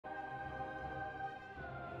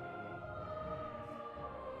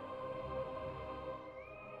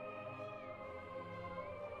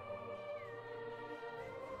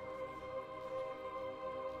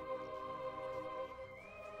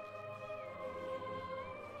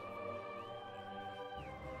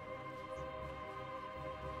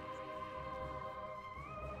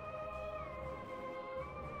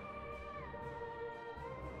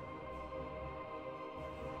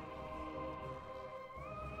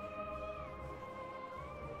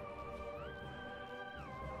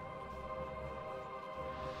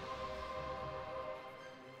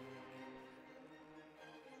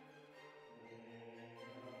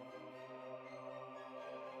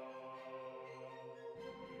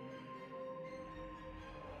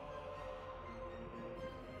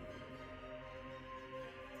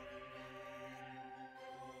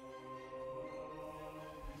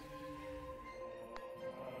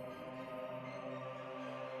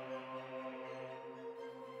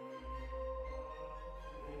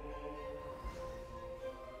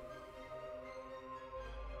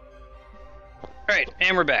Alright,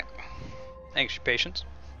 and we're back. Thanks for your patience.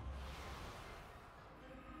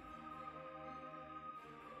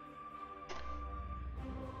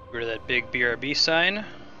 Get rid of that big BRB sign.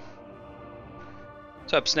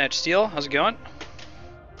 What's up, Snatch Steel? How's it going?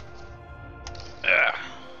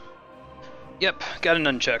 Yep, got a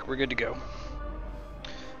nunchuck. We're good to go.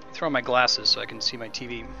 Throw on my glasses so I can see my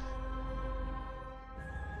TV.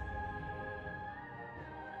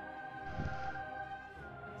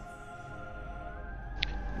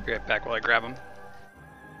 Be right back while I grab them.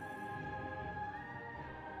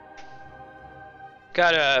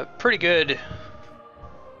 Got a pretty good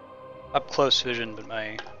up close vision, but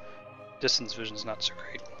my distance vision's not so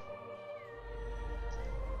great.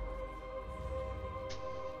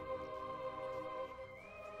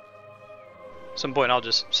 At some point I'll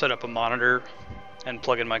just set up a monitor and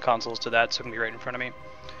plug in my consoles to that so it can be right in front of me.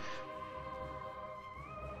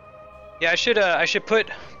 Yeah, I should put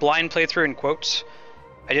blind playthrough in quotes.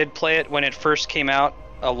 I did play it when it first came out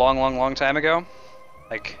a long time ago,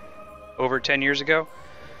 like over 10 years ago.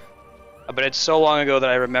 But it's so long ago that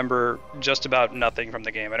I remember just about nothing from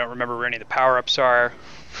the game. I don't remember where any of the power-ups are.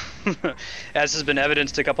 As has been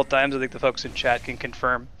evidenced a couple times, I think the folks in chat can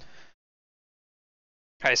confirm.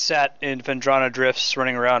 I sat in Vendrana Drifts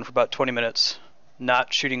running around for about 20 minutes,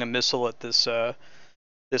 not shooting a missile at this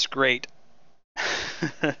this grate.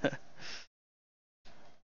 So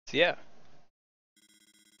yeah.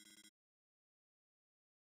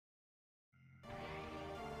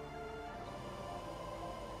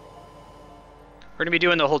 We're going to be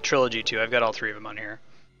doing the whole trilogy too. I've got all 3 of them on here.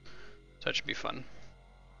 So that should be fun.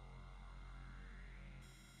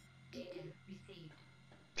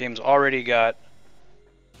 Game's already got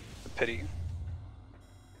a pity.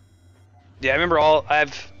 Yeah, I remember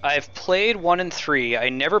I've played 1 and 3. I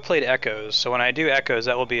never played Echoes, so when I do Echoes,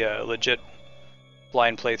 that will be a legit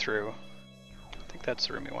blind playthrough. I think that's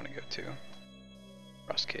the room we want to go to.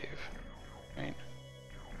 Rust Cave. Right.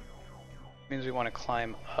 Means we want to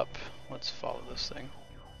climb up. Let's follow this thing.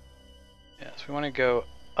 Yeah, so we want to go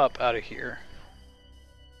up out of here.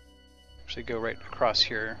 Actually go right across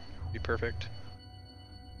here. Be perfect.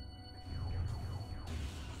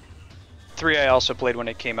 3 I also played when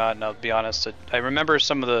it came out, and I'll be honest, I remember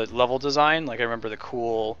some of the level design, like I remember the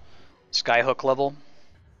cool skyhook level.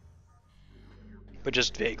 But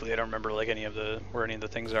just vaguely, I don't remember like where any of the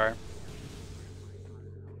things are.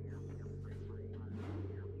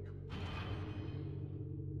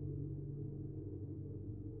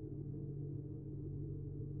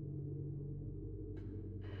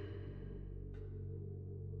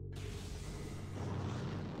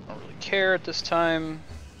 Don't really care at this time.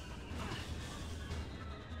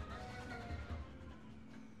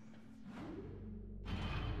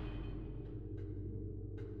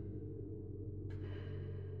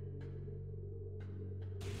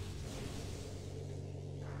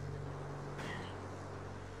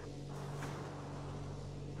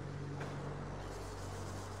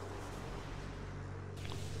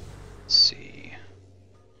 Let's see.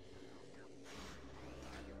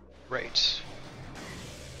 Right.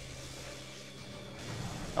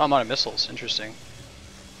 Oh, I'm out of missiles. Interesting.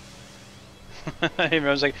 I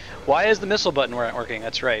was like, why is the missile button not working?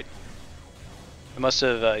 That's right. I must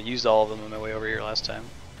have used all of them on my way over here last time.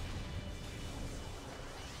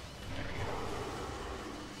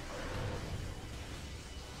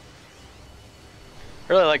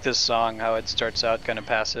 I really like this song, how it starts out kind of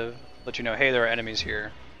passive. Let you know, hey, there are enemies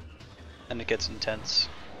here. And it gets intense.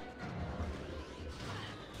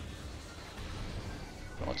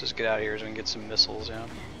 But let's just get out of here so we can get some missiles, yeah.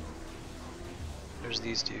 There's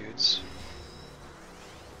these dudes.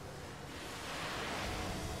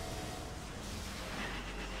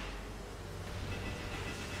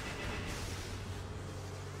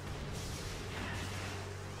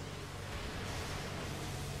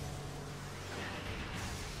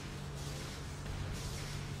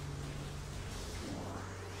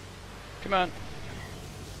 Come on.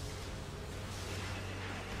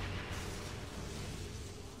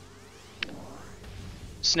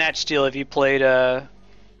 Snatch Steel, have you played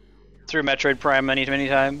through Metroid Prime many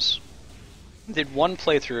times? Did 1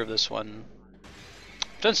 playthrough of this one.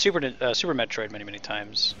 I've done Super Metroid many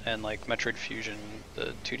times, and like Metroid Fusion,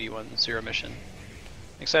 the 2D one, Zero Mission.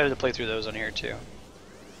 Excited to play through those on here too.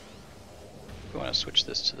 We want to switch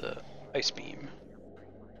this to the Ice Beam.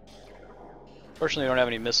 Fortunately, I don't have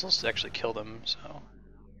any missiles to actually kill them, so.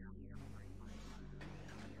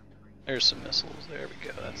 There's some missiles. There we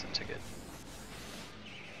go. That's the ticket.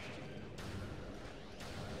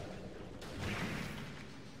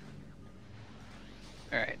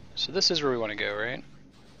 Alright, so this is where we want to go, right?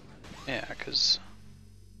 Yeah, because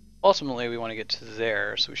ultimately we want to get to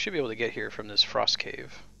there, so we should be able to get here from this frost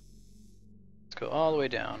cave. Let's go all the way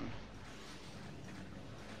down.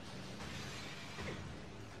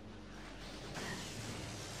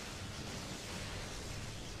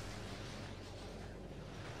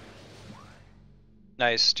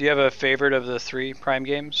 Nice. Do you have a favorite of the 3 Prime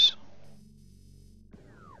games?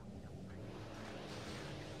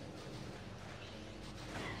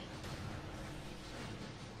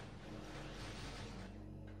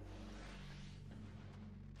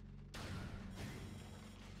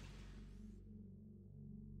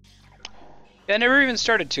 Yeah, I never even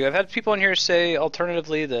started 2. I've had people in here say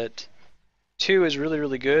alternatively that 2 is really,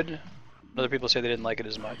 really good. Other people say they didn't like it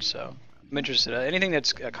as much, so I'm interested. Anything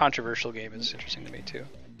that's a controversial game is interesting to me too.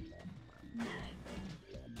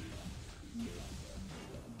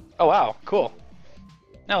 Oh wow, cool.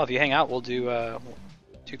 Now if you hang out, we'll do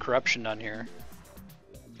corruption on here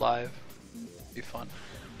live. Be fun.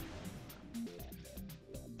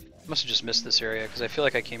 Must have just missed this area because I feel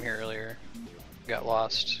like I came here earlier. Got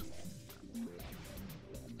lost.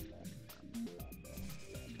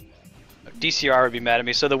 DCR would be mad at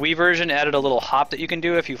me. So the Wii version added a little hop that you can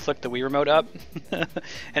do if you flick the Wii remote up. And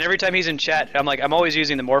every time he's in chat, I'm like, I'm always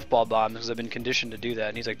using the morph ball bomb because I've been conditioned to do that.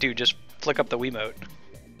 And he's like, dude, just flick up the Wiimote.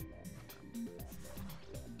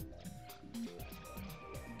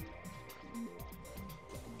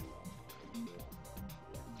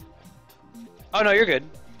 Oh no, you're good.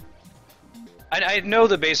 I know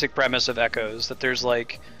the basic premise of Echoes, that there's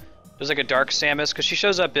like a dark Samus, because she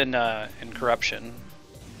shows up in Corruption.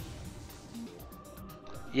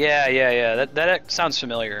 Yeah. That sounds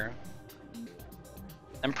familiar.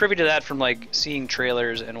 I'm privy to that from like seeing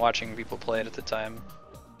trailers and watching people play it at the time.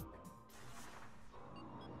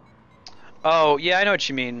 Oh yeah, I know what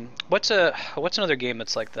you mean. What's another game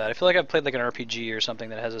that's like that? I feel like I've played like an RPG or something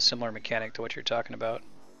that has a similar mechanic to what you're talking about.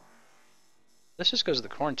 This just goes to the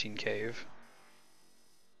quarantine cave.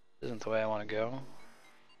 Isn't the way I want to go.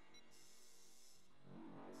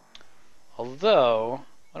 Although,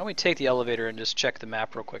 why don't we take the elevator and just check the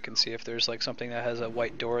map real quick and see if there's like something that has a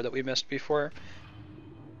white door that we missed before.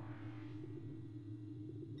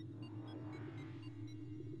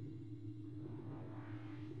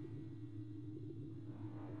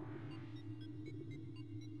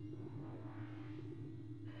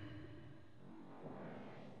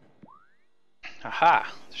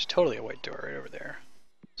 Aha! There's totally a white door right over there.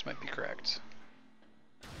 This might be correct.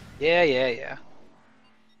 Yeah.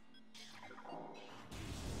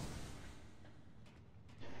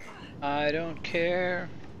 I don't care.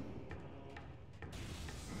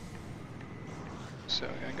 So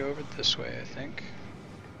I'm gonna go over this way, I think.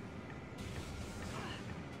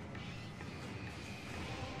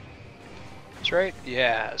 That's right?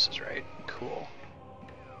 Yeah, this is right. Cool.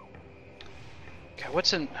 God,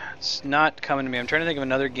 it's not coming to me. I'm trying to think of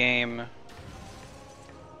another game.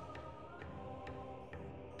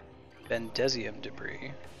 Bendesium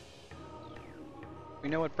debris. We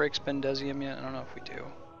know what breaks Bendesium yet? I don't know if we do.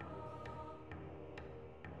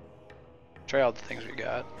 Try all the things we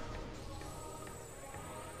got.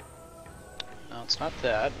 No, it's not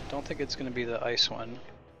that. Don't think it's going to be the ice one.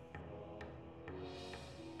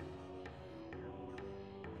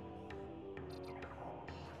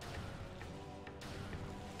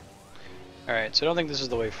 Alright, so I don't think this is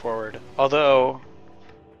the way forward. Although,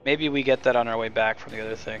 maybe we get that on our way back from the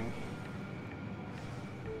other thing.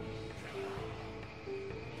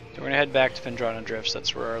 So we're going to head back to Vendrana Drifts.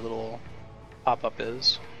 That's where our little pop-up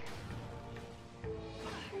is.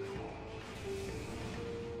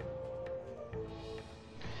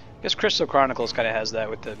 I guess Crystal Chronicles kind of has that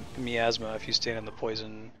with the miasma if you stand in the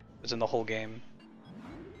poison. It's in the whole game.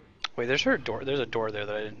 Wait, there's a door. There's a door there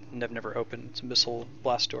that I've never opened. It's a missile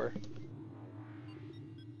blast door.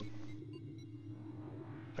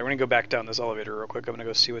 We're gonna go back down this elevator real quick. I'm gonna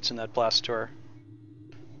go see what's in that blast door.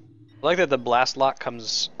 I like that the blast lock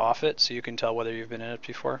comes off it, so you can tell whether you've been in it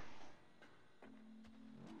before.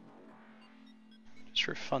 Just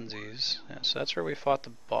for funsies. Yeah, so that's where we fought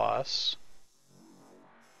the boss.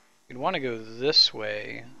 You'd want to go this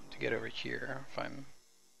way to get over here, if I'm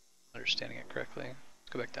understanding it correctly. Let's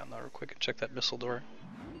go back down there real quick and check that missile door.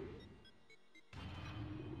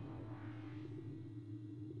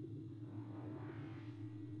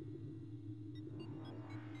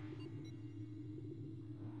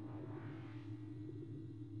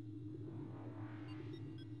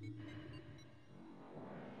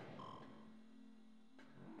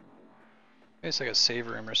 Maybe it's like a save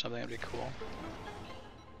room or something, that'd be cool.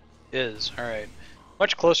 Is, alright.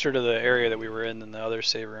 Much closer to the area that we were in than the other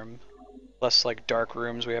save room. Less like dark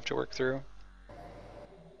rooms we have to work through.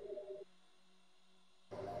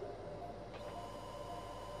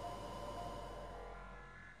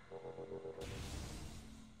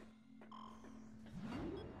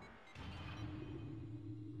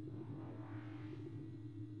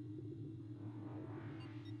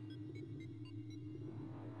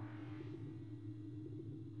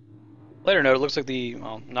 Later note, it looks like the,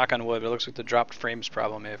 well, knock on wood, but it looks like the dropped frames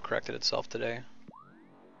problem may have corrected itself today.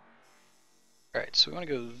 Alright, so we want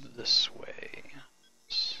to go this way.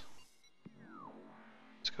 Let's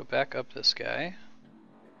go back up this guy.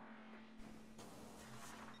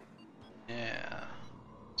 Yeah.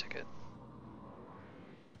 Ticket.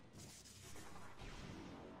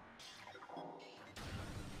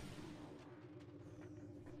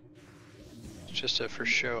 It's just a for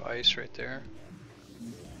show ice right there.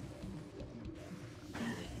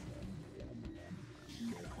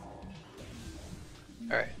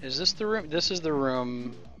 Alright, is this the room? This is the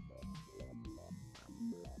room.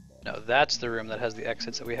 No, that's the room that has the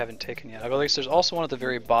exits that we haven't taken yet. At least there's also one at the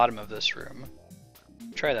very bottom of this room.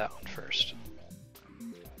 Try that one first.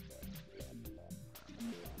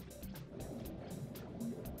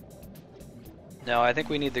 No, I think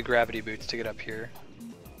we need the gravity boots to get up here.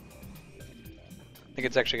 I think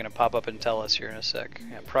it's actually going to pop up and tell us here in a sec.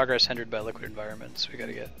 Yeah, progress hindered by liquid environments. We got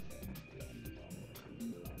to get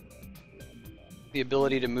the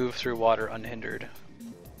ability to move through water unhindered.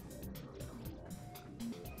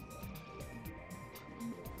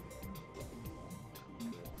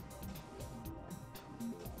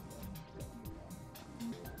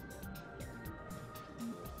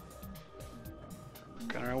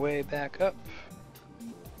 Working our way back up.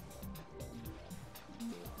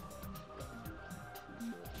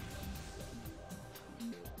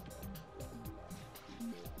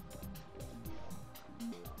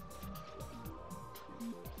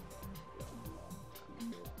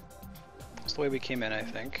 That's the way we came in, I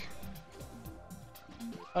think.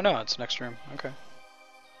 Oh no, it's next room. Okay.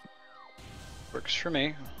 Works for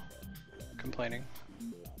me. Complaining.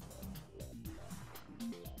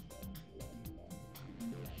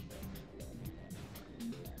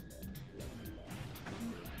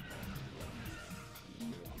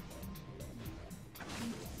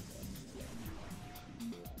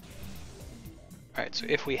 Alright, so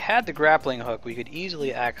if we had the grappling hook, we could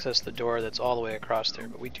easily access the door that's all the way across there,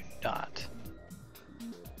 but we do not.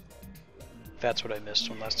 That's what I missed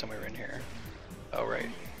when last time we were in here. Oh, right.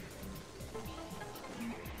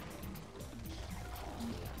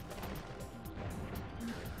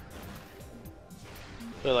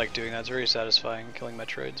 I like doing that, it's very satisfying, killing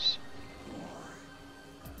Metroids.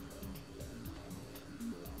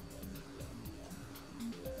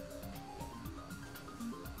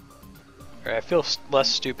 Alright, I feel less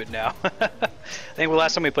stupid now. I think the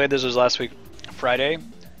last time we played this was last week, Friday.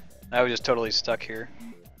 I was just totally stuck here.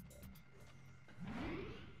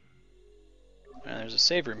 And there's a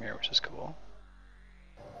save room here, which is cool.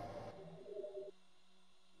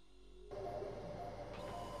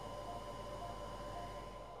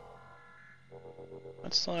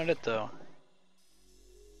 That's still not it though.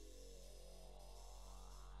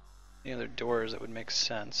 Any other doors that would make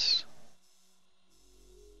sense?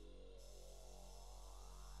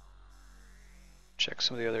 Check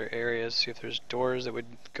some of the other areas, see if there's doors that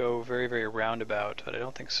would go very, very roundabout, but I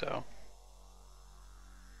don't think so.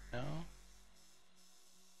 No?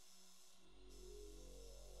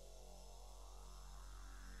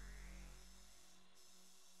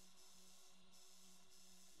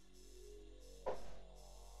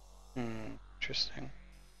 Interesting.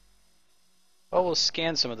 Well, we'll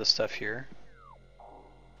scan some of the stuff here.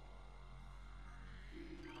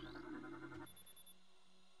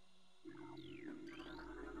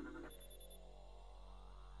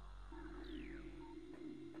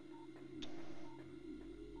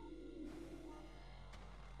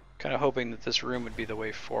 Kind of hoping that this room would be the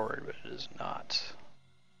way forward, but it is not.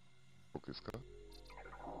 Okay, Scott.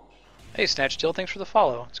 Hey, Snatchdill, thanks for the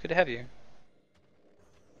follow. It's good to have you.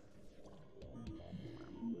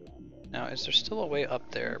 Now, is there still a way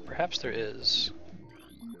up there? Perhaps there is.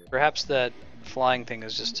 Perhaps that flying thing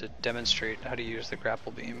is just to demonstrate how to use the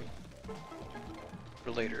grapple beam.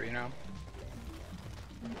 For later, you know?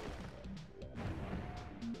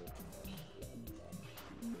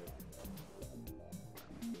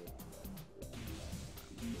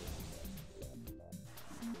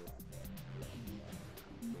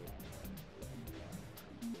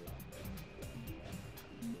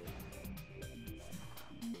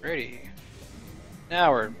 Ready.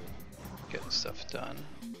 Now we're getting stuff done.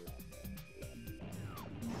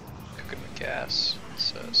 Cooking with gas.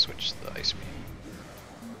 Let's switch the ice beam.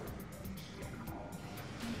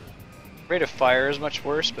 Rate of fire is much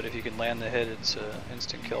worse, but if you can land the hit, it's an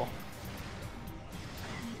instant kill.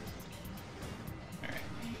 Alright.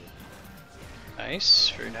 Nice,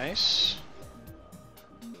 very nice.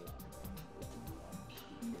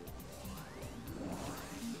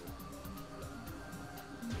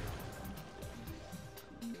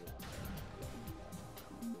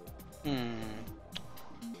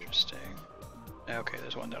 Okay,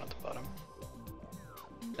 there's one down at the bottom.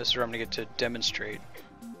 This is where I'm gonna get to demonstrate.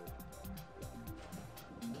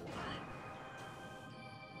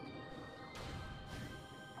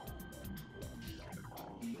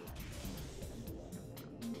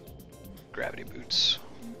 Gravity boots.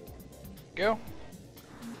 Go.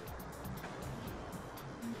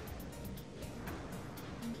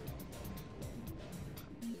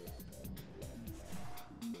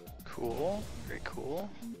 Cool. Very cool.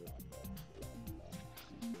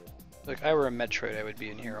 Like, if I were a Metroid, I would be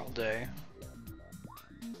in here all day.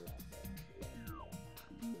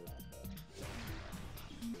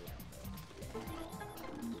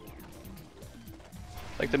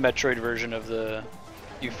 Like the Metroid version of the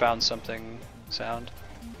 "you found something" sound.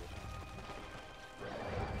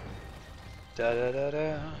 Da da da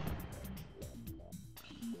da.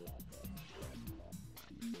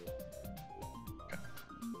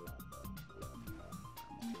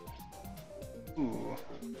 Ooh,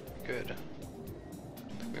 good.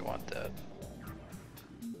 I think we want that.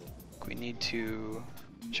 We need to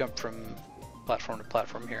jump from platform to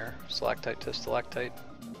platform here. Stalactite to stalactite.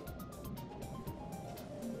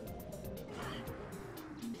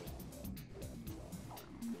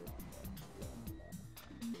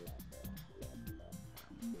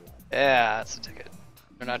 Yeah, that's the ticket.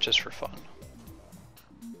 They're not just for fun.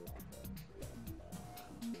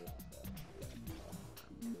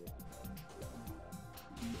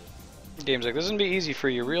 Game's like, this is gonna be easy for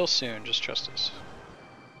you real soon, just trust us.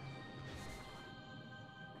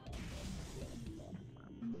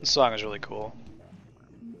 The song is really cool.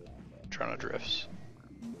 Toronto Drifts.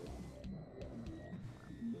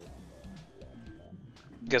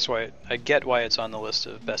 Guess why? I get why it's on the list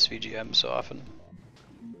of best VGM so often.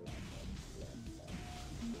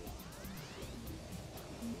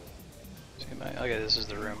 Okay, this is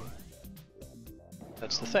the room.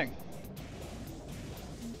 That's the thing.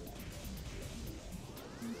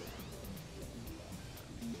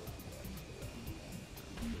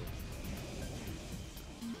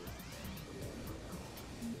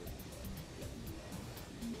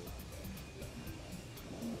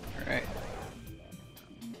 Alright.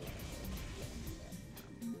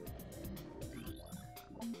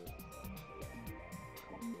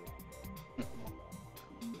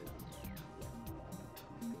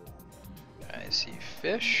 I see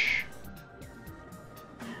fish.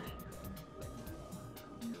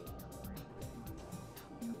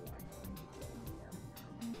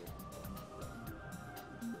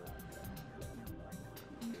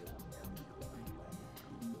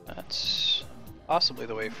 That's possibly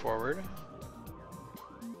the way forward.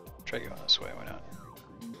 Try going this way, why not?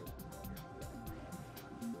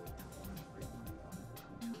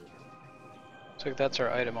 Looks like that's our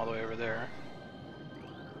item all the way over there.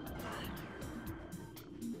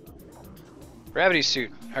 Gravity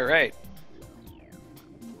suit, alright.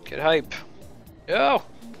 Get hype. Yo!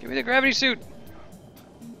 Give me the gravity suit!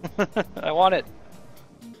 I want it.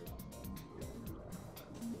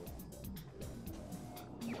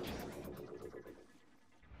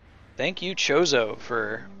 Thank you, Chozo,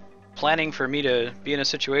 for planning for me to be in a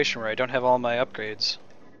situation where I don't have all my upgrades.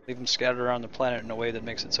 Leave them scattered around the planet in a way that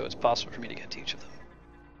makes it so it's possible for me to get to each of them.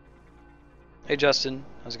 Hey Justin,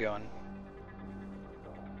 how's it going?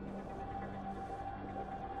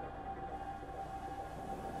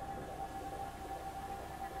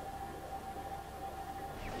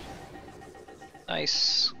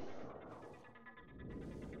 Nice.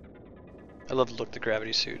 I love the look of the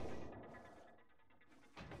gravity suit.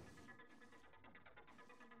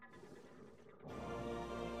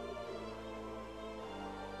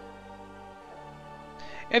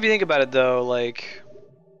 If you think about it though, like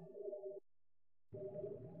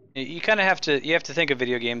you kind of have to think of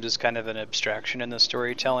video games as kind of an abstraction in the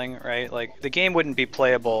storytelling, right? Like the game wouldn't be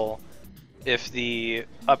playable if the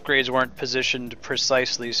upgrades weren't positioned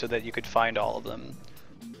precisely so that you could find all of them.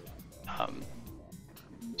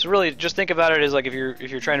 So really, just think about it as like if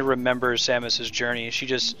you're trying to remember Samus's journey, she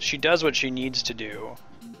does what she needs to do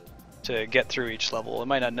to get through each level. It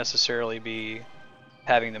might not necessarily be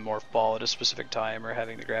having the morph ball at a specific time or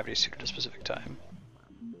having the gravity suit at a specific time.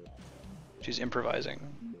 She's improvising.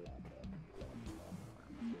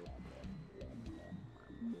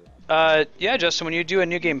 Yeah, Justin, when you do a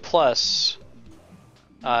New Game Plus,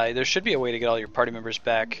 there should be a way to get all your party members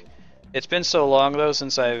back. It's been so long, though,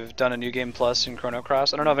 since I've done a New Game Plus in Chrono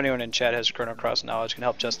Cross. I don't know if anyone in chat has Chrono Cross knowledge, can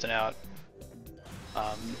help Justin out.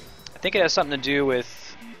 I think it has something to do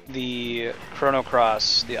with the Chrono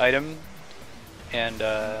Cross, the item, and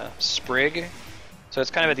Sprig. So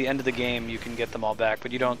it's kind of at the end of the game you can get them all back,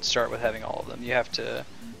 but you don't start with having all of them. You have to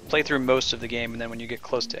play through most of the game, and then when you get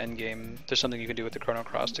close to end game, there's something you can do with the Chrono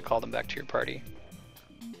Cross to call them back to your party.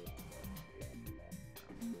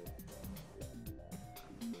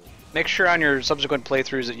 Make sure on your subsequent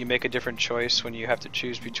playthroughs that you make a different choice when you have to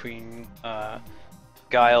choose between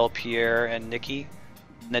Guile, Pierre, and Nikki,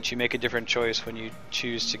 and that you make a different choice when you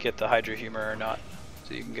choose to get the Hydra Humor or not,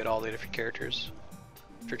 so you can get all the different characters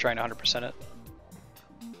if you're trying to 100% it.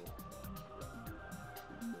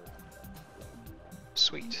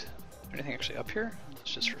 Sweet. Is there anything actually up here?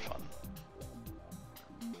 It's just for fun.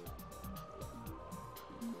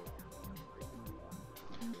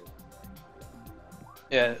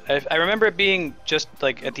 Yeah, I remember it being just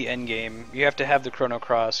like at the end game. You have to have the Chrono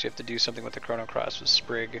Cross. You have to do something with the Chrono Cross with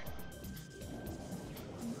Sprig.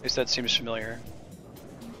 At least that seems familiar.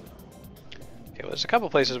 Okay, well, there's a couple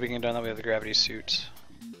places we can go that we have the gravity suit.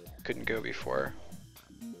 Couldn't go before.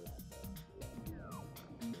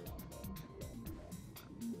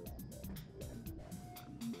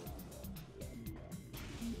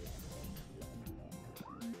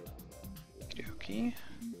 Okey-dokey.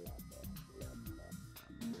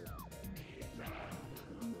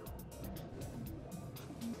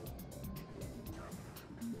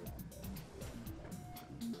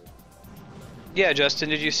 Yeah, Justin,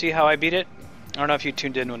 did you see how I beat it? I don't know if you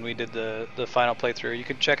tuned in when we did the final playthrough. You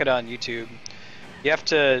could check it on YouTube. You have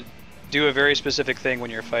to do a very specific thing when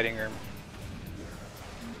you're fighting her.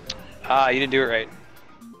 Ah, you didn't do it right.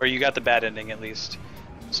 Or you got the bad ending at least.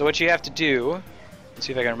 So what you have to do, let's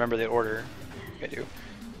see if I can remember the order. I do.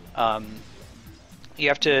 You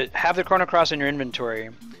have to have the Chrono Cross in your inventory,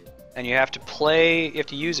 and you have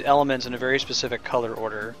to use elements in a very specific color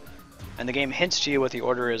order. And the game hints to you what the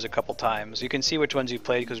order is a couple times. You can see which ones you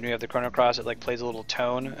played because when you have the Chrono Cross, it like plays a little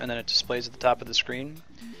tone and then it displays at the top of the screen.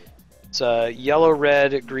 It's yellow,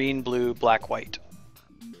 red, green, blue, black, white.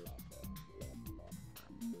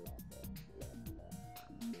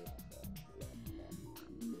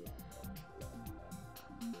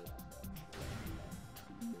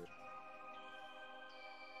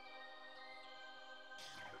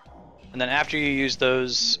 And then after you use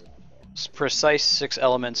those precise 6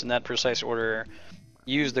 elements in that precise order,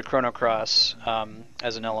 use the Chrono Cross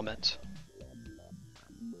as an element.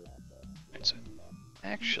 Right, so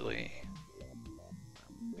actually,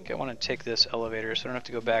 I think I want to take this elevator so I don't have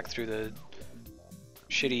to go back through the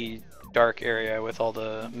shitty dark area with all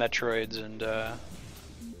the Metroids and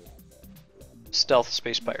stealth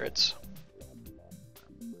space pirates.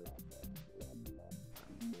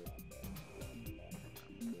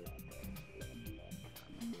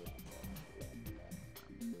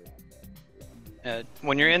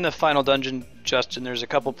 When you're in the final dungeon, Justin, there's a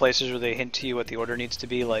couple places where they hint to you what the order needs to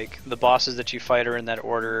be. Like the bosses that you fight are in that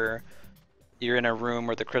order. You're in a room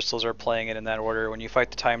where the crystals are playing it in that order. When you fight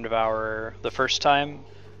the Time Devourer the first time,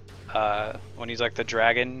 when he's like the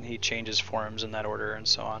dragon, he changes forms in that order and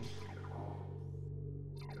so on.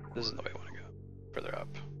 This is the way I want to go. Further up.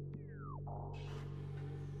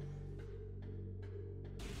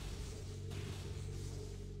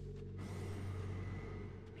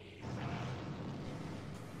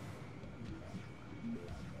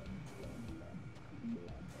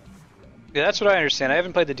 Yeah, that's what I understand. I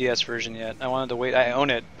haven't played the DS version yet. I wanted to wait. I own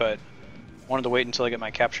it, but I wanted to wait until I get my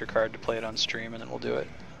capture card to play it on stream, and then we'll do it.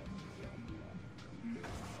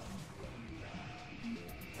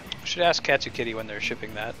 I should ask Katsukitty when they're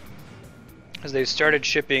shipping that, because they started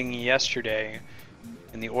shipping yesterday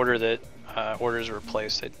in the order that orders were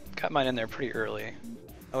placed. I got mine in there pretty early.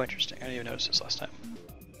 Oh, interesting. I didn't even notice this last time.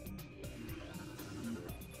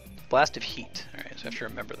 Blast of Heat. Alright, so I have to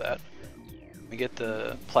remember that. We get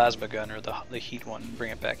the plasma gun or the heat one, bring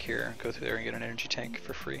it back here, go through there and get an energy tank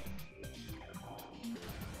for free.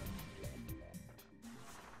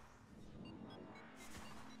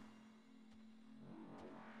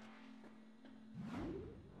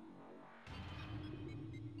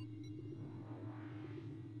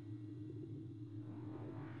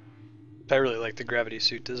 I really like the gravity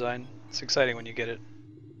suit design. It's exciting when you get it.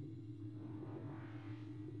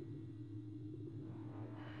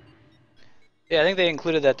 Yeah, I think they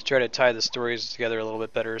included that to try to tie the stories together a little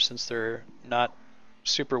bit better since they're not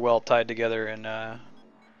super well tied together in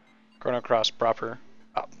Chrono Cross proper.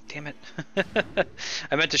 Oh, damn it.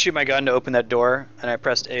 I meant to shoot my gun to open that door and I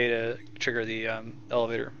pressed A to trigger the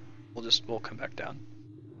elevator. We'll come back down.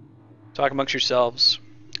 Talk amongst yourselves.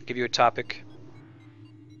 Give you a topic.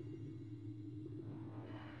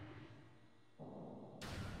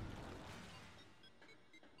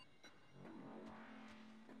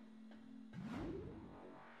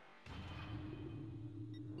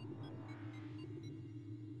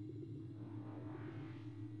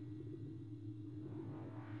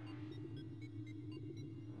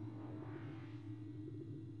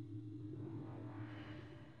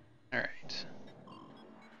 Alright.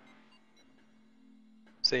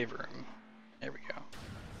 Save room. There we go.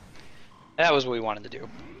 That was what we wanted to do.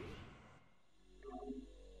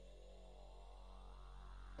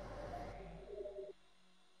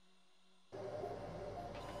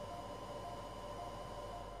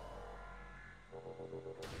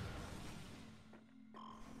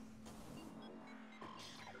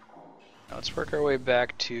 Now let's work our way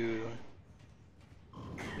back to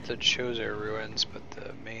the Choser ruins, but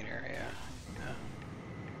the main area. Yeah.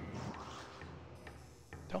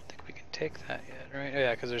 Don't think we can take that yet, right? Oh,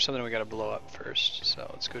 yeah, because there's something we gotta blow up first, so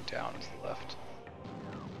let's go down to the left.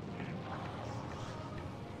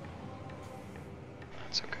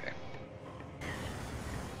 That's okay.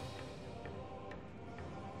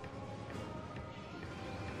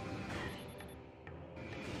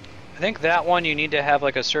 I think that one you need to have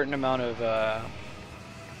like a certain amount of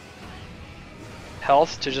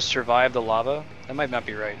health to just survive the lava. That might not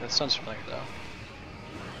be right. That sounds familiar though.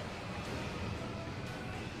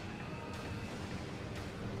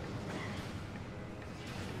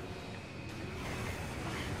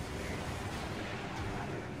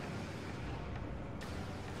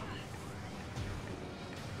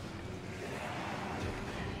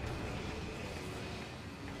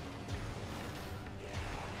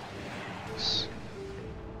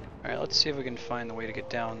 Alright, let's see if we can find the way to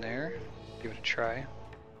get down there. Give it a try.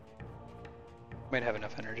 Might have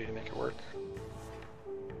enough energy to make it work.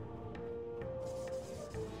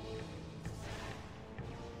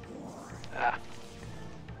 Ah.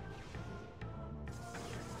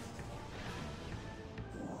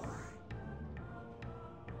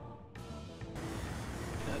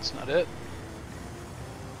 That's not it.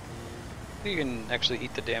 You can actually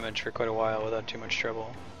eat the damage for quite a while without too much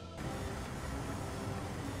trouble.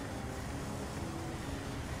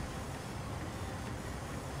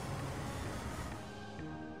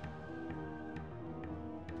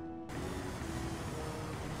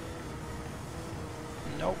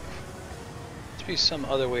 Nope. Must be some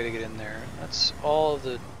other way to get in there. That's all of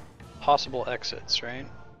the possible exits, right?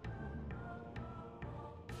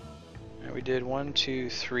 And we did 1,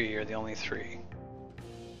 2, 3 are the only 3.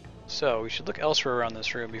 So we should look elsewhere around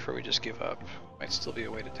this room before we just give up. Might still be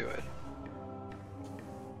a way to do it.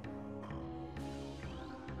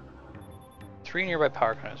 3 nearby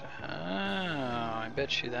power connectors. Oh, I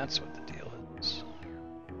bet you that's what the deal is.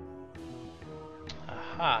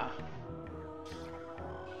 Aha.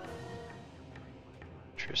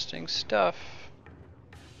 Interesting stuff.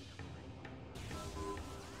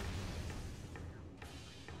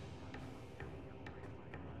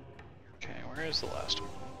 Okay, where is the last one?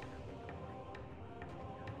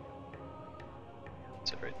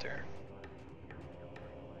 That's it right there.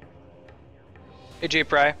 Hey J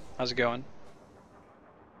Pry, how's it going?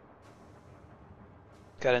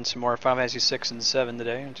 Got in some more Final Fantasy 6 and 7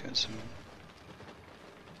 today. I'm doing some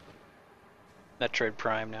Metroid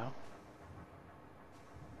Prime now.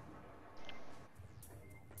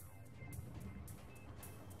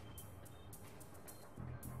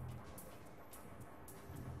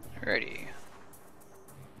 Alrighty.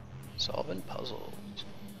 Solving puzzles.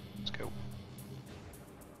 Let's go.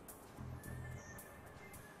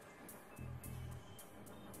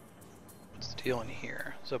 What's the deal in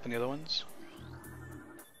here? Let's open the other ones.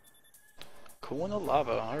 Cool in the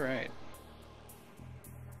lava, alright.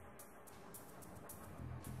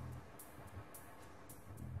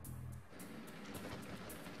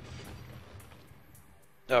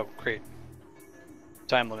 Oh, great.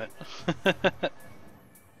 Time limit.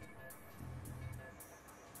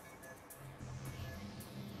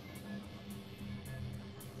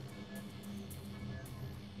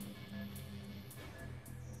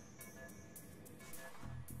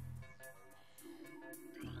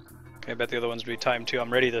 Okay, I bet the other ones will be timed too.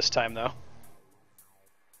 I'm ready this time though.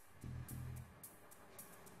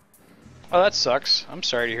 Oh, that sucks. I'm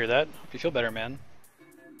sorry to hear that. Hope you feel better, man.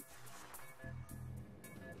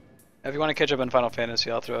 If you want to catch up on Final Fantasy,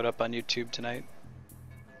 I'll throw it up on YouTube tonight.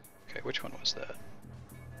 Okay, which one was that?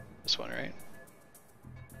 This one, right?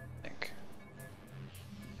 I think.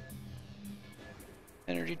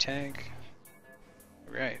 Energy tank.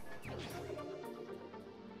 Right.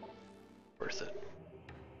 Worth it.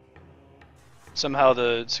 Somehow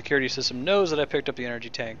the security system knows that I picked up the energy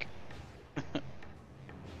tank.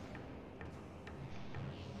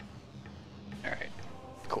 Alright,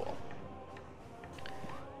 cool.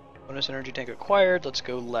 Bonus energy tank acquired. Let's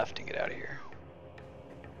go left and get out of here.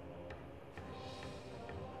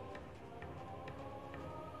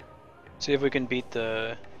 See if we can beat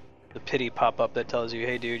the pity pop-up that tells you,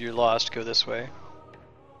 hey dude, you're lost, go this way.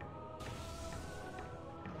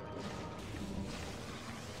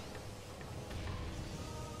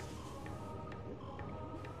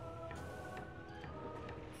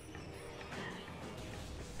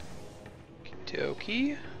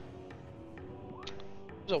 dokie.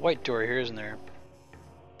 There's a white door here, isn't there?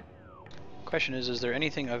 Question is there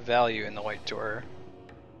anything of value in the white door?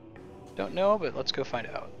 Don't know, but let's go find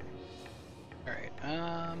out. Alright,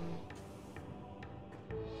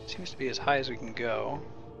 seems to be as high as we can go.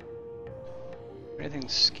 Anything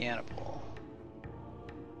scannable?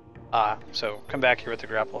 Ah, so come back here with the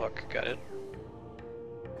grapple hook. Got it.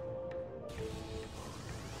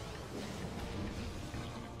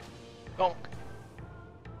 Bonk.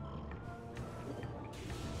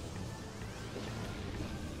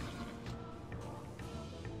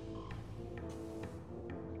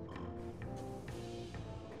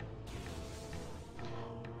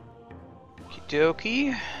 Okie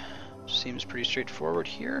dokie. Seems pretty straightforward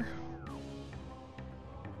here.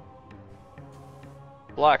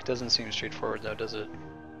 Block doesn't seem straightforward though, does it?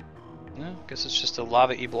 No, guess it's just a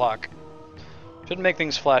lava-y block. Shouldn't make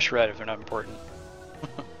things flash red if they're not important.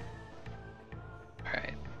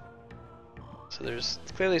 Alright. So there's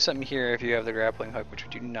clearly something here if you have the grappling hook, which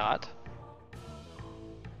we do not.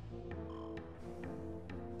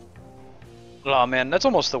 Oh man, that's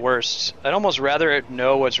almost the worst. I'd almost rather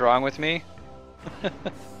know what's wrong with me.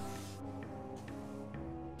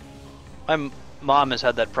 My mom has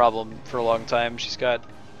had that problem for a long time. She's got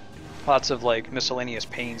lots of like miscellaneous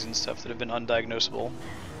pains and stuff that have been undiagnosable.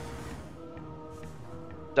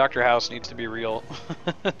 Dr. House needs to be real.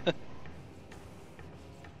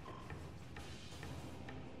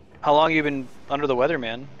 How long have you been under the weather,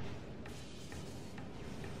 man?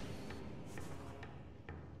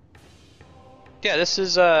 Yeah, this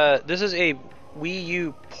is a Wii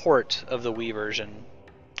U port of the Wii version,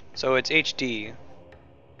 so it's HD.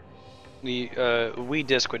 The Wii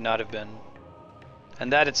disc would not have been,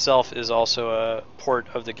 and that itself is also a port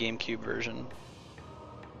of the GameCube version.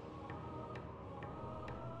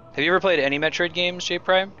 Have you ever played any Metroid games, J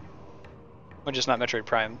Prime? Or just not Metroid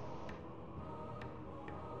Prime?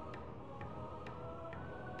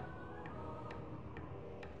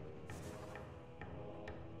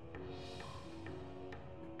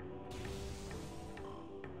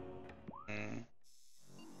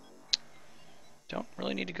 Don't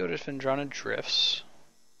really need to go to Phendrana Drifts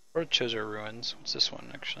or Chozo Ruins. What's this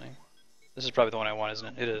one actually? This is probably the one I want,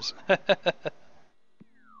 isn't it? It is.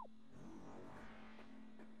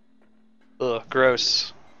 Ugh,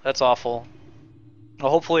 gross. That's awful.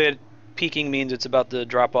 Well, hopefully it peaking means it's about to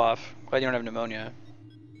drop off. Glad you don't have pneumonia.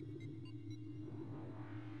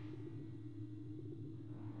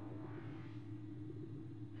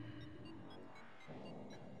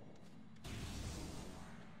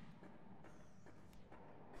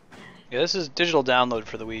 Yeah, this is digital download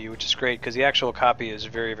for the Wii U, which is great because the actual copy is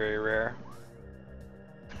very, very rare.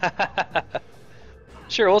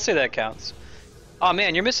 Sure, we'll say that counts. Oh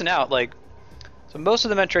man, you're missing out. Like, so most of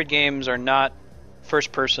the Metroid games are not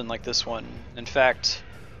first person like this one. In fact,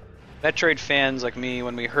 Metroid fans like me,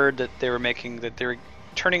 when we heard that they were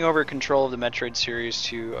turning over control of the Metroid series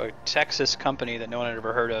to a Texas company that no one had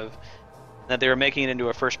ever heard of, and that they were making it into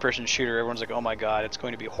a first person shooter, everyone's like, oh my god, it's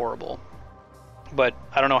going to be horrible. But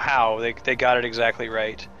I don't know how they got it exactly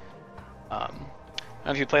right. I don't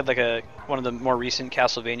know if you played like one of the more recent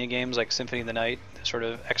Castlevania games, like Symphony of the Night, sort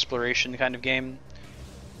of exploration kind of game.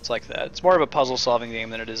 It's like that. It's more of a puzzle-solving game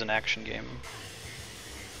than it is an action game.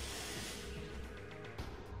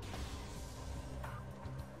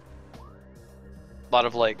 A lot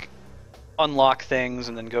of like unlock things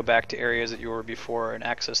and then go back to areas that you were before and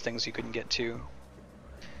access things you couldn't get to.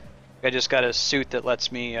 I just got a suit that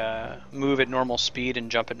lets me move at normal speed and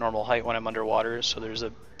jump at normal height when I'm underwater, so there's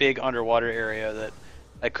a big underwater area that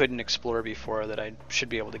I couldn't explore before that I should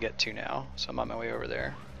be able to get to now, so I'm on my way over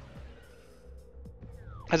there.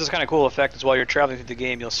 Has this kind of cool effect is while you're traveling through the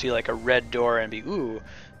game, you'll see like a red door and be, ooh,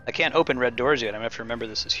 I can't open red doors yet, I'm gonna have to remember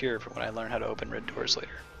this is here for when I learn how to open red doors later.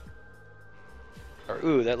 Or,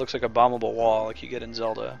 ooh, that looks like a bombable wall like you get in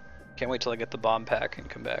Zelda. Can't wait till I get the bomb pack and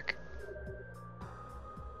come back.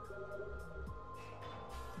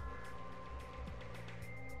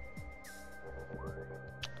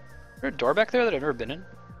 Is there a door back there that I've never been in?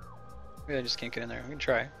 Maybe I just can't get in there. I'm gonna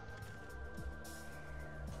try. I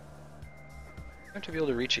don't have to be able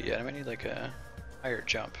to reach it yet. I might need like a higher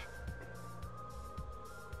jump.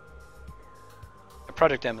 The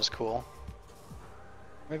Project M is cool.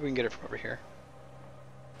 Maybe we can get it from over here.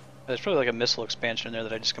 There's probably like a missile expansion in there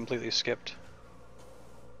that I just completely skipped.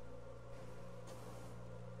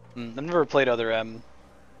 I've never played Other M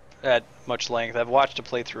at much length. I've watched a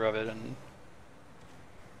playthrough of it, and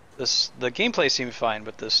the gameplay seemed fine,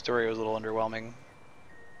 but the story was a little underwhelming.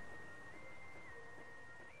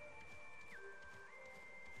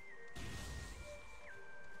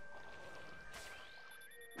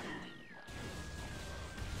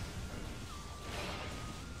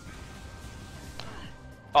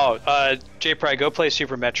 Oh, J-Pry, go play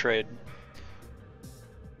Super Metroid.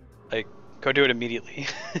 Like, go do it immediately.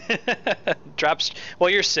 Drops. Well,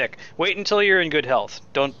 you're sick. Wait until you're in good health.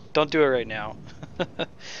 Don't do it right now.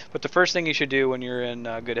 But the first thing you should do when you're in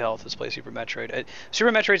good health is play Super Metroid.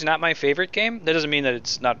 Super Metroid's not my favorite game. That doesn't mean that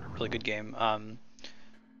it's not a really good game.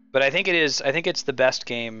 But I think it is. I think it's the best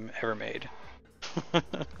game ever made.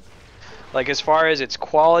 Like as far as its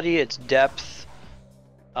quality, its depth,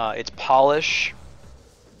 its polish.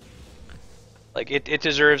 Like it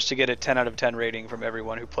deserves to get a 10 out of 10 rating from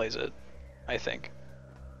everyone who plays it, I think.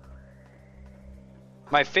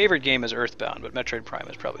 My favorite game is Earthbound, but Metroid Prime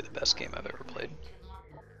is probably the best game I've ever played.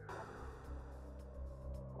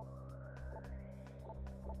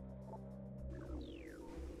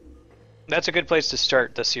 That's a good place to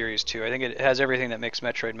start the series too. I think it has everything that makes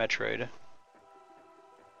Metroid Metroid.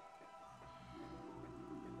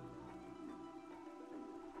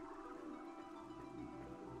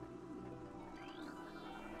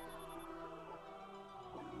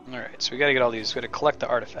 Alright, so we gotta get all these, we gotta collect the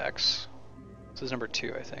artifacts. This is number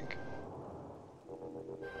 2, I think.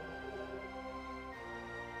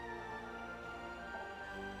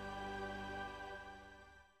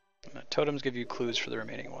 Totems give you clues for the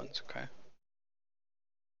remaining ones, okay.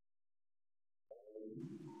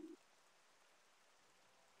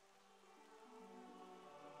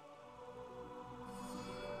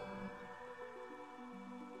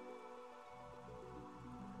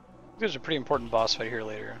 There's a pretty important boss fight here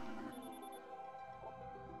later.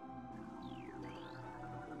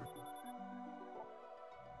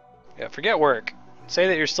 Yeah, forget work. Say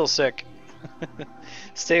that you're still sick.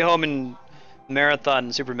 Stay home and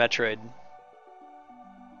marathon Super Metroid.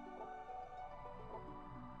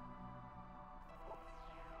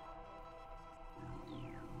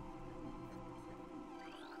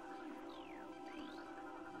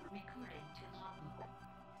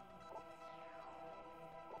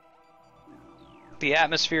 The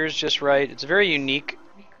atmosphere is just right. It's very unique.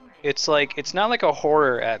 It's like, it's not like a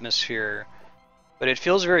horror atmosphere, but it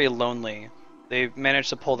feels very lonely. They've managed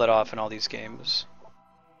to pull that off in all these games.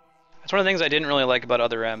 That's one of the things I didn't really like about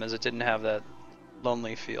Other M, is it didn't have that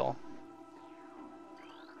lonely feel.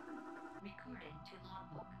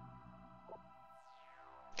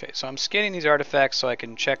 Okay, so I'm scanning these artifacts so I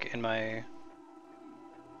can check in my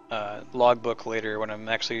logbook later when I'm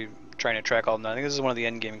actually trying to track all of them. I think this is one of the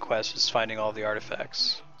endgame quests, is finding all of the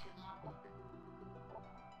artifacts.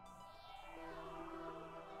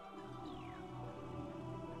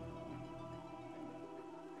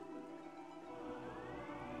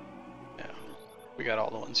 Yeah, we got all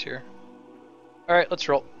the ones here. Alright, let's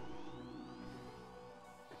roll.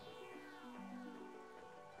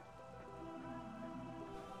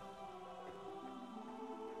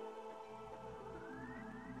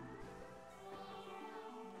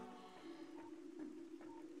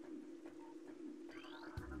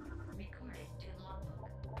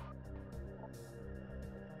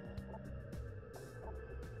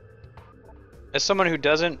 As someone who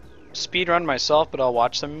doesn't speedrun myself, but I'll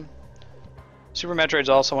watch them, Super Metroid's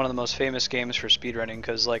also one of the most famous games for speedrunning,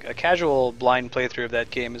 because like a casual blind playthrough of that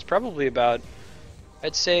game is probably about,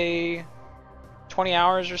 I'd say, 20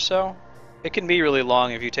 hours or so. It can be really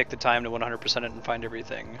long if you take the time to 100% it and find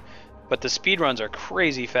everything, but the speedruns are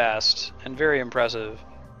crazy fast and very impressive.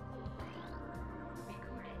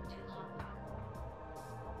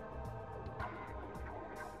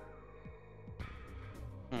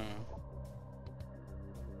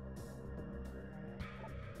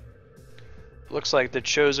 Looks like the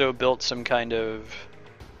Chozo built some kind of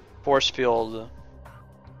force field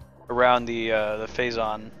around the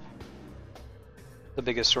Phazon, the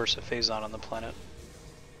biggest source of Phazon on the planet.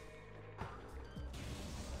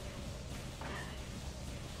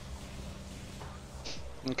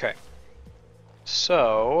 Okay,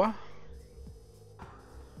 so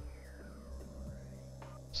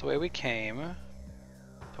it's the way we came.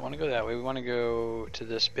 Don't want to go that way. We want to go to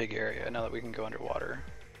this big area now that we can go underwater.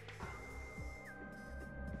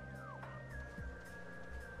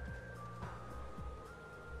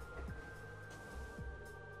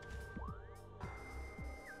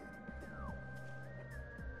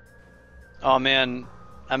 Oh man,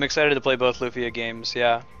 I'm excited to play both Lufia games,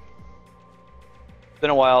 yeah. It's been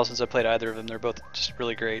a while since I played either of them, they're both just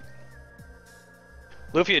really great.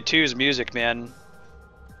 Lufia 2's music, man.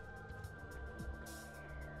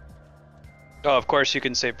 Oh, of course you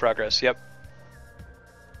can save progress, yep.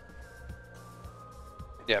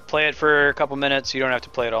 Yeah, play it for a couple minutes, you don't have to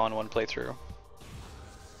play it all in one playthrough.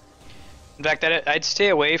 In fact, I'd stay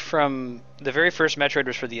away from... The very first Metroid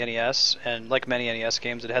was for the NES, and like many NES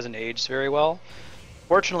games, it hasn't aged very well.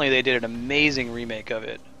 Fortunately, they did an amazing remake of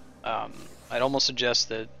it. I'd almost suggest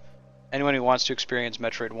that anyone who wants to experience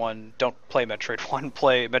Metroid 1, don't play Metroid 1,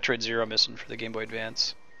 play Metroid Zero Mission for the Game Boy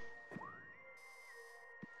Advance.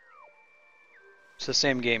 It's the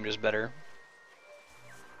same game, just better.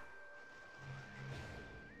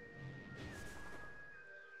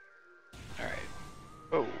 Alright.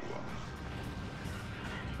 Oh.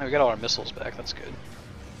 Oh, we got all our missiles back, that's good.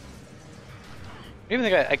 I even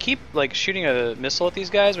think I keep like shooting a missile at these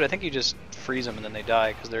guys, but I think you just freeze them and then they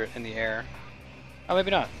die because they're in the air. Oh,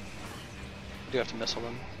 maybe not. You do have to missile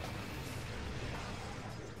them.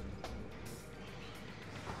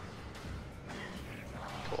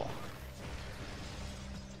 Cool.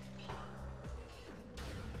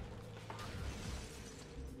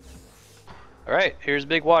 Alright, here's a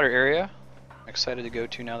big water area. I'm excited to go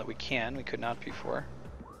to now that we can. We could not before.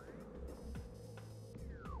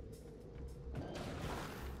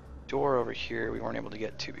 Door over here we weren't able to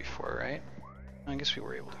get to before, right? I guess we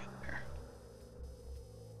were able to get there.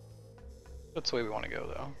 That's the way we want to go,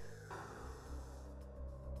 though.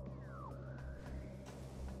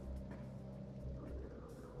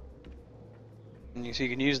 And you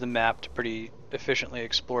can use the map to pretty efficiently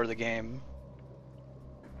explore the game.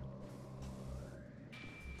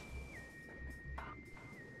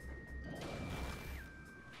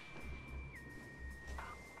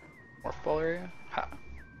 Morph ball area? Ha.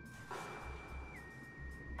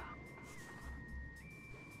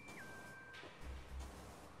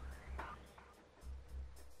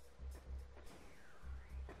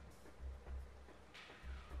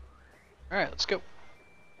 Alright, let's go.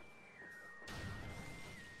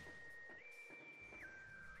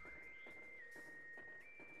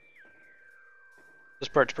 This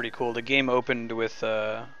part's pretty cool. The game opened with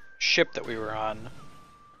a ship that we were on,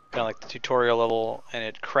 kind of like the tutorial level, and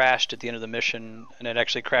it crashed at the end of the mission, and it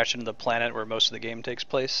actually crashed into the planet where most of the game takes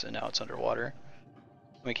place, and now it's underwater.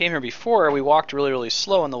 When we came here before, we walked really, really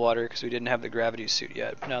slow in the water because we didn't have the gravity suit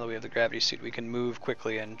yet. But now that we have the gravity suit, we can move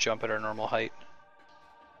quickly and jump at our normal height.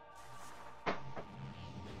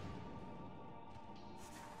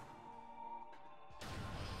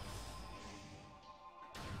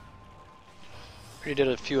 We did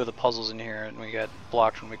a few of the puzzles in here and we got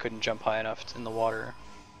blocked when we couldn't jump high enough in the water.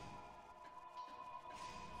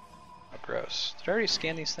 Oh, gross. Did I already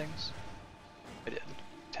scan these things? I did.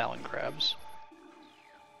 Talon crabs.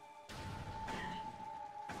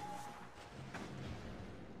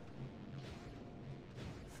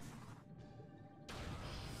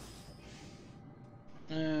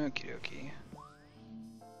 Okie dokie.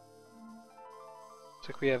 Looks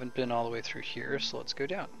like we haven't been all the way through here, so let's go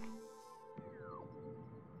down.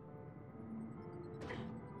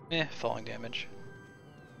 Falling damage.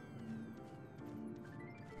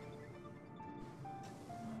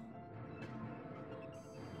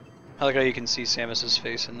 I like how you can see Samus's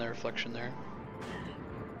face in the reflection there.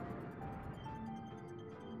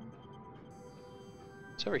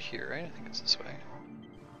 It's over here, right? I think it's this way.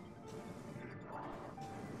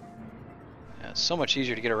 Yeah, it's so much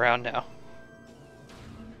easier to get around now.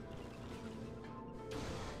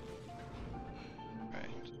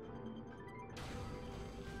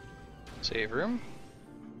 Save room.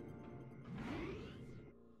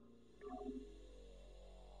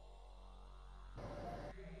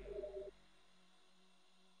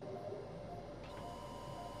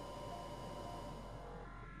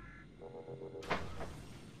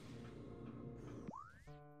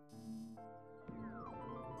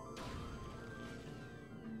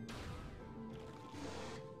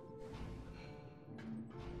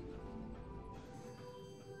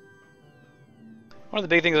 One of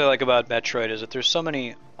the big things I like about Metroid is that there's so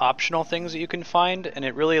many optional things that you can find, and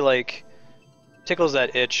it really like tickles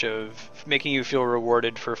that itch of making you feel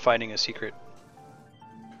rewarded for finding a secret.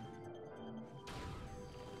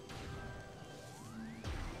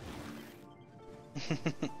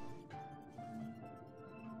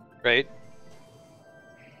 Right?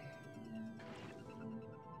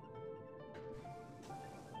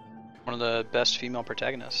 One of the best female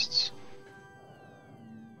protagonists.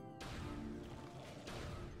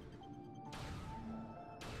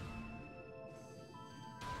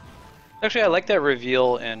 Actually, I like that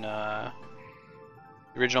reveal in the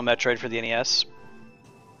original Metroid for the NES.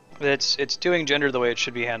 It's doing gender the way it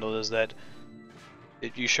should be handled, is that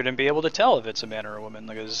you shouldn't be able to tell if it's a man or a woman,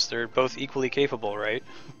 because they're both equally capable, right?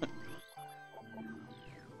 I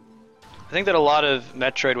think that a lot of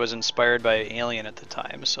Metroid was inspired by Alien at the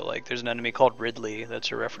time, so like there's an enemy called Ridley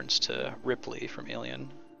that's a reference to Ripley from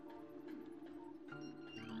Alien.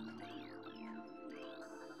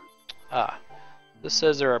 Ah. This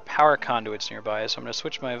says there are power conduits nearby, so I'm going to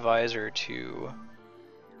switch my visor to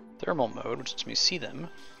thermal mode, which lets me see them.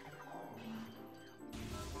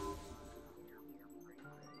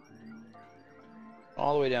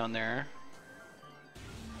 All the way down there.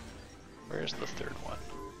 Where's the third one?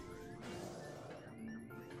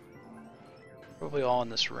 Probably all in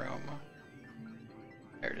this room.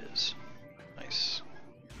 There it is. Nice.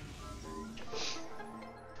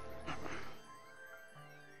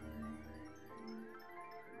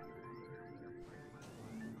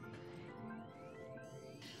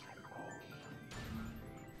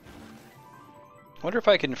 I wonder if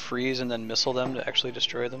I can freeze and then missile them to actually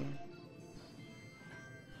destroy them.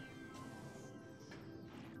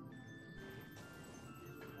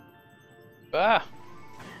 Ah!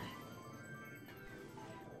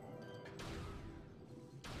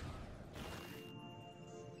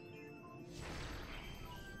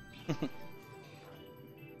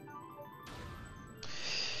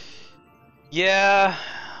 Yeah.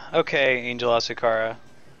 Okay, Angel Asukara.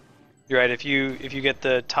 You're right. If you get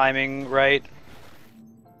the timing right.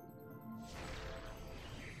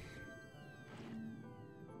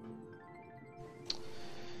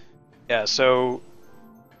 Yeah. So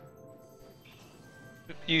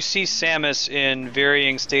you see Samus in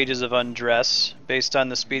varying stages of undress based on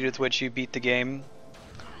the speed with which you beat the game.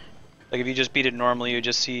 Like if you just beat it normally, you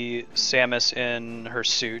just see Samus in her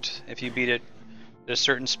suit. If you beat it at a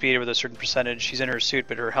certain speed with a certain percentage, she's in her suit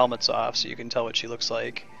but her helmet's off, so you can tell what she looks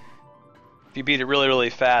like. If you beat it really, really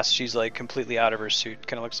fast, she's like completely out of her suit.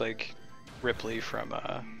 Kind of looks like Ripley from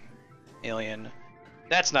Alien.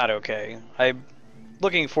 That's not okay. I'm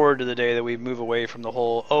looking forward to the day that we move away from the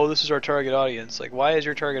whole, oh, this is our target audience. Like, why is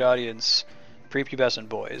your target audience prepubescent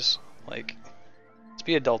boys? Like, let's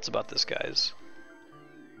be adults about this, guys.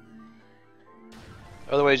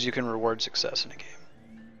 Otherwise, you can reward success in a game.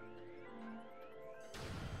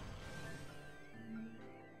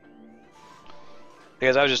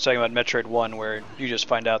 Because I was just talking about Metroid 1, where you just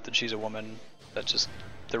find out that she's a woman. That's just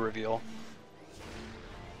the reveal.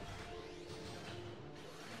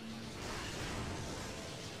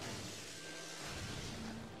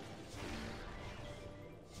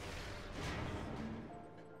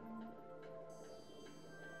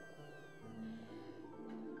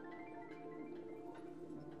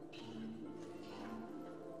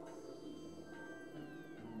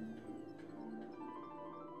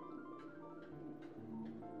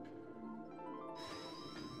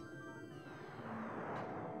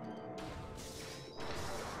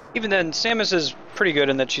 Even then, Samus is pretty good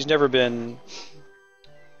in that she's never been,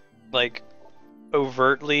 like,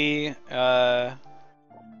 overtly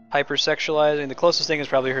hypersexualizing. The closest thing is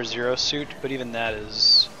probably her Zero suit, but even that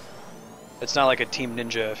is, it's not like a Team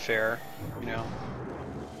Ninja affair, you know?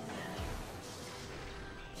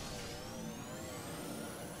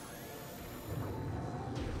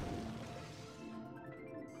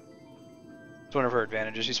 It's one of her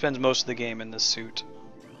advantages. She spends most of the game in this suit.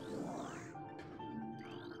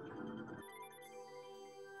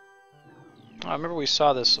 I remember we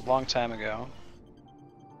saw this a long time ago.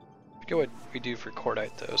 I forget what we do for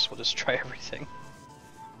Cordite though, so we'll just try everything.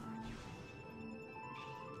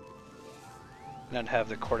 Not have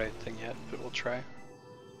the Cordite thing yet, but we'll try.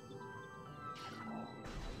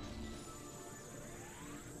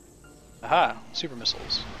 Aha! Super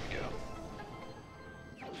missiles. There we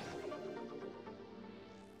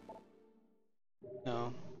go.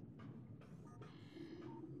 No.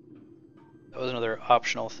 That was another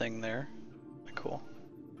optional thing there. Cool.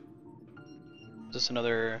 Is this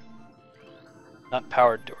another... not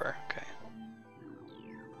powered door, okay.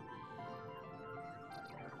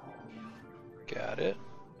 Got it.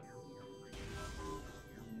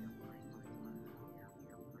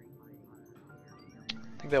 I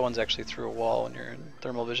think that one's actually through a wall. When you're in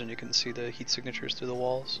thermal vision, you can see the heat signatures through the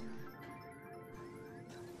walls.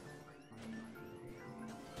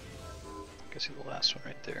 I can see the last one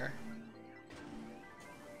right there.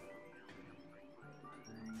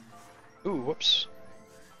 Ooh, whoops.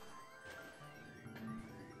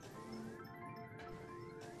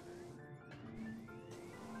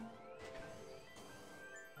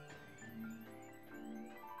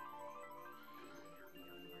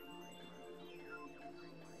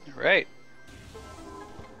 All right.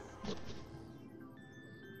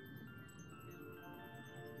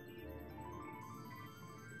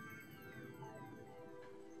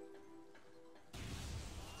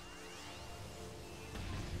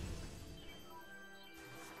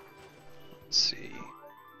 Let's see.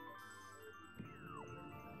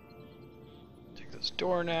 Take this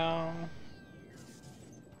door now.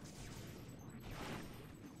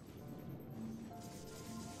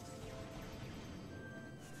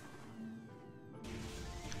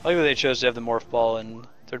 I like that they chose to have the morph ball in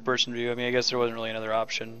third person view. I mean, I guess there wasn't really another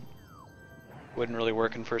option. Wouldn't really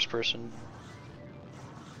work in first person.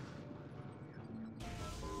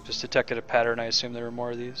 Just detected a pattern, I assume there were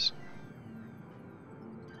more of these.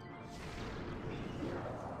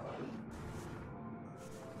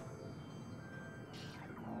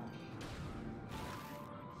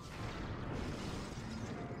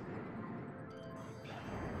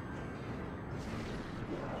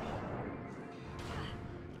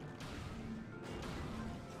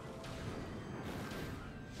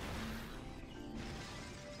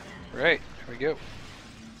 Right, here we go.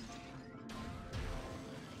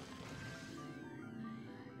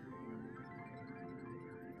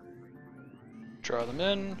 Draw them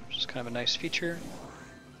in, which is kind of a nice feature.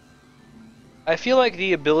 I feel like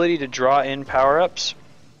the ability to draw in power-ups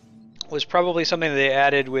was probably something that they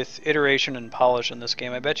added with iteration and polish in this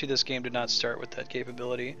game. I bet you this game did not start with that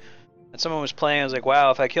capability. And someone was playing, I was like, wow,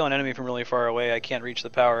 if I kill an enemy from really far away, I can't reach the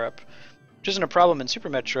power-up. Which isn't a problem in Super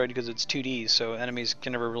Metroid because it's 2D, so enemies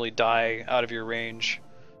can never really die out of your range.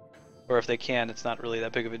 Or if they can, it's not really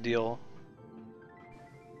that big of a deal.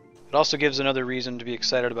 It also gives another reason to be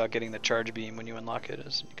excited about getting the charge beam when you unlock it,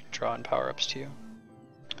 is you can draw in power-ups to you.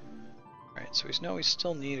 Alright, so we know we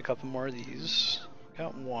still need a couple more of these.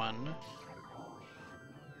 Got one.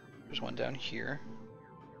 There's one down here.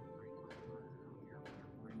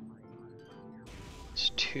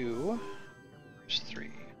 There's two. There's three.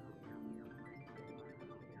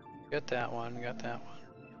 Got that one, got that one.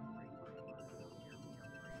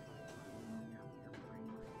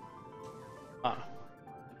 Huh.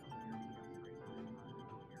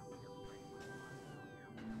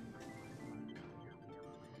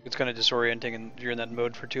 It's kind of disorienting and you're in that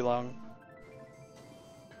mode for too long.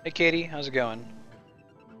 Hey Katie, how's it going?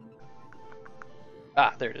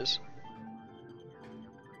 Ah, there it is.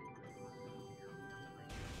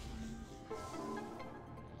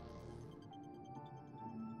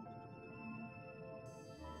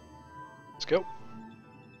 Let's go.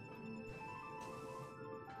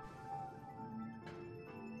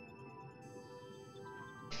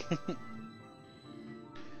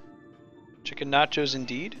 Chicken nachos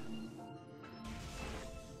indeed.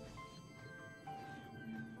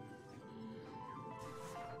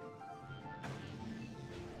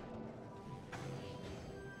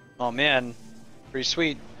 Oh man, pretty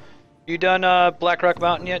sweet. You done Black Rock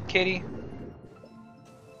Mountain yet, Katie?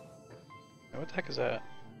 What the heck is that?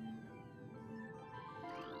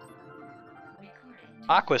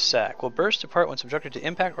 Aqua sac will burst apart when subjected to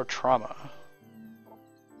impact or trauma.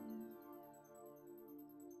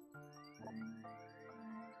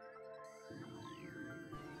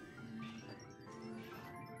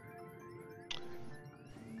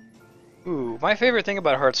 Ooh, my favorite thing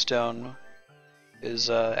about Hearthstone is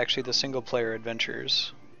actually the single player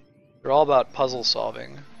adventures. They're all about puzzle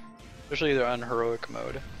solving, especially their unheroic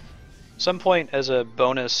mode. Some point as a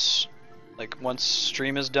bonus, like once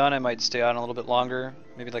stream is done, I might stay on a little bit longer,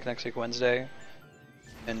 maybe like next week Wednesday,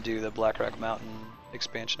 and do the Black Rock Mountain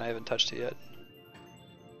expansion. I haven't touched it yet.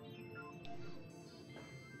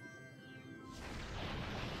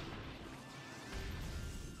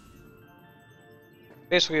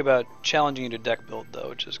 Basically about challenging you to deck build though,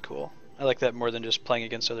 which is cool. I like that more than just playing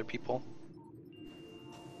against other people.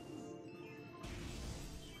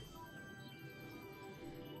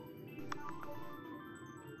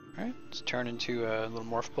 Alright, let's turn into a little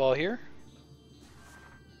morph ball here.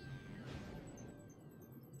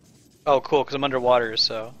 Oh cool, because I'm underwater,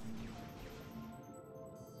 so...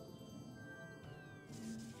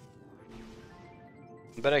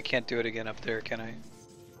 I bet I can't do it again up there, can I?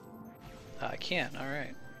 I can,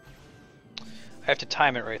 alright. I have to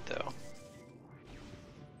time it right though.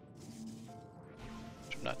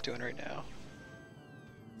 Which I'm not doing right now.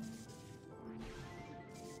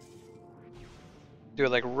 Do it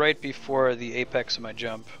like right before the apex of my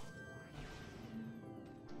jump.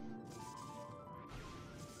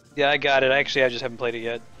 Yeah, I got it. Actually, I just haven't played it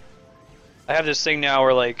yet. I have this thing now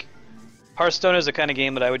where like, Hearthstone is the kind of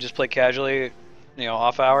game that I would just play casually, you know,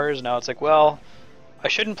 off hours. Now it's like, well, I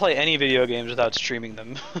shouldn't play any video games without streaming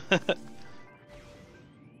them.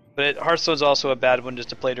 But Hearthstone's also a bad one just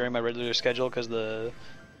to play during my regular schedule because the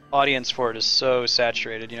audience for it is so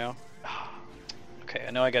saturated, you know? Okay,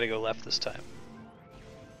 I know I gotta go left this time.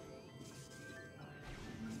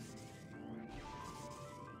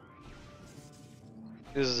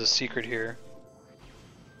 This is a secret here.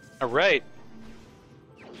 Alright!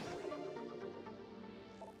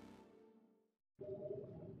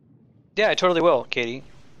 Yeah, I totally will, Katie.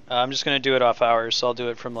 I'm just gonna do it off hours, so I'll do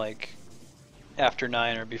it from like after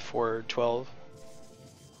 9 or before 12.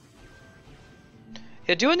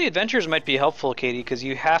 Yeah, doing the adventures might be helpful, Katie, because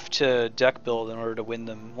you have to deck build in order to win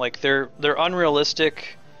them. Like they're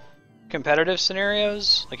unrealistic competitive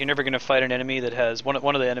scenarios. Like you're never gonna fight an enemy that has one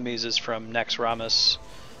of the enemies is from Nex Ramus.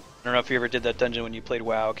 I don't know if you ever did that dungeon when you played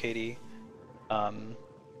WoW, Katie. But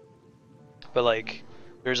like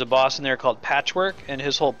there's a boss in there called Patchwork, and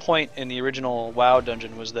his whole point in the original WoW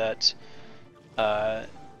dungeon was that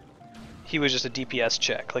he was just a DPS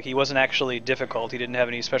check. Like he wasn't actually difficult. He didn't have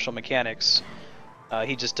any special mechanics.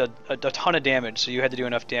 He just did a ton of damage, so you had to do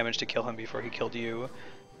enough damage to kill him before he killed you.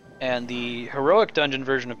 And the heroic dungeon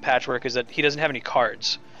version of Patchwork is that he doesn't have any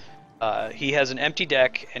cards. He has an empty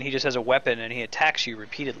deck, and he just has a weapon, and he attacks you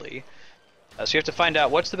repeatedly. So you have to find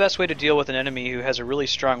out what's the best way to deal with an enemy who has a really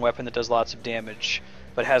strong weapon that does lots of damage,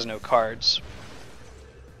 but has no cards.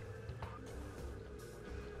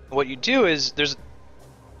 What you do is,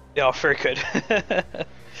 oh, very good.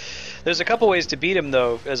 There's a couple ways to beat him,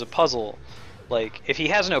 though, as a puzzle. Like, if he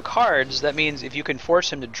has no cards, that means if you can force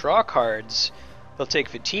him to draw cards, he'll take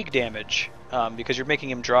fatigue damage, because you're making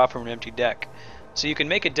him draw from an empty deck. So you can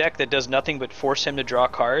make a deck that does nothing but force him to draw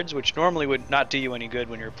cards, which normally would not do you any good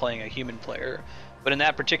when you're playing a human player. But in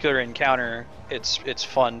that particular encounter, it's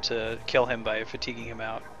fun to kill him by fatiguing him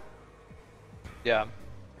out. Yeah.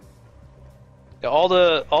 Yeah, all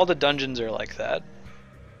the dungeons are like that.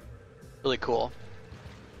 Really cool.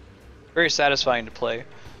 Very satisfying to play.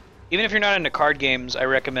 Even if you're not into card games, I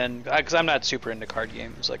recommend, because I'm not super into card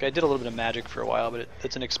games. Like I did a little bit of Magic for a while, but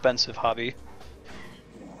it's an expensive hobby.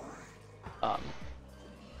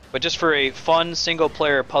 But just for a fun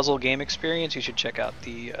single-player puzzle game experience, you should check out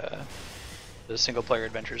the single-player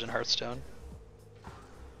adventures in Hearthstone.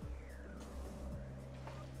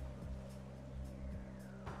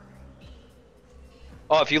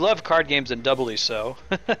 Oh, if you love card games, then doubly so.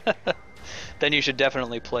 Then you should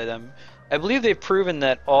definitely play them. I believe they've proven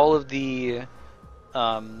that all of the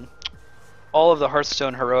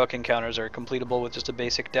Hearthstone heroic encounters are completable with just a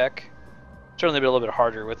basic deck. Certainly be a little bit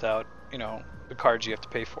harder without, you know, the cards you have to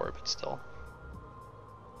pay for, but still.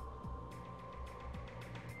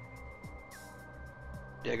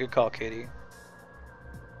 Yeah, good call, Katie.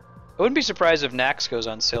 I wouldn't be surprised if Nax goes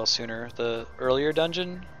on sale sooner. The earlier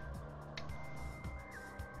dungeon.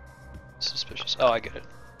 Suspicious. Oh, I get it.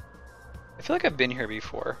 I feel like I've been here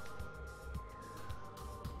before.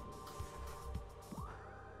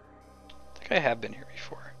 I think I have been here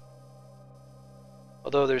before.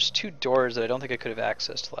 Although there's two doors that I don't think I could have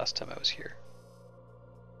accessed last time I was here.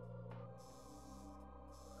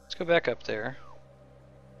 Let's go back up there.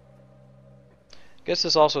 I guess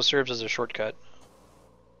this also serves as a shortcut.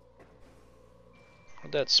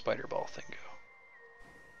 Where'd that spider ball thing go?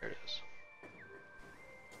 There it is.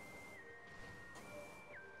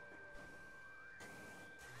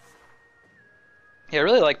 Yeah, I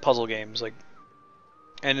really like puzzle games, like,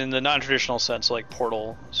 and in the non-traditional sense, like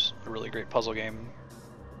Portal is a really great puzzle game.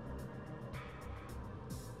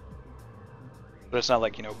 But it's not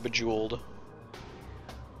like, you know, Bejeweled.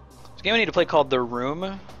 There's a game I need to play called The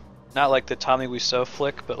Room. Not like the Tommy Wiseau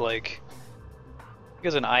flick, but like, I think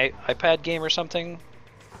it's an iPad game or something.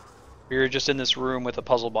 You're just in this room with a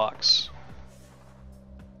puzzle box.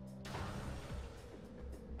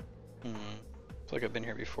 I feel like I've been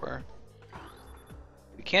here before.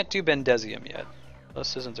 We can't do Bendesium yet.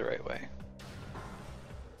 This isn't the right way.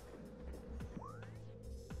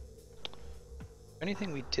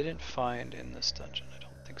 Anything we didn't find in this dungeon? I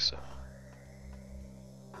don't think so.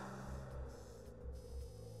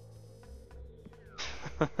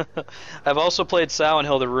 I've also played Silent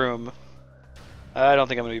Hill: The Room. I don't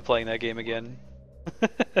think I'm going to be playing that game again.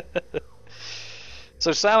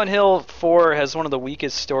 So Silent Hill 4 has one of the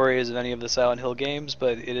weakest stories of any of the Silent Hill games,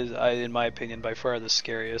 but it is, in my opinion, by far the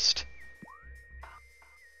scariest.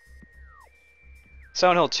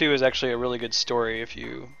 Silent Hill 2 is actually a really good story if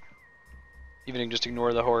you even just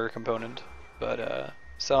ignore the horror component, but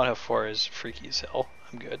Silent Hill 4 is freaky as hell.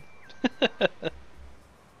 I'm good.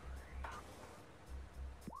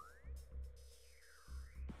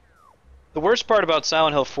 The worst part about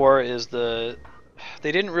Silent Hill 4 is they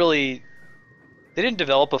didn't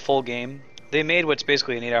develop a full game. They made what's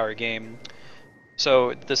basically an 8-hour game.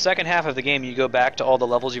 So the second half of the game, you go back to all the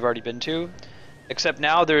levels you've already been to, except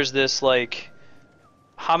now there's this like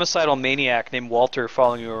homicidal maniac named Walter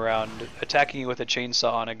following you around, attacking you with a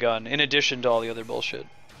chainsaw and a gun, in addition to all the other bullshit.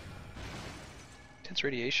 Intense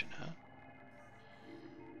radiation, huh?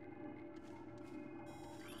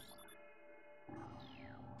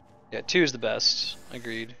 Yeah, 2 is the best.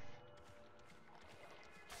 Agreed.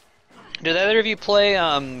 Did either of you play,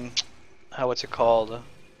 what's it called?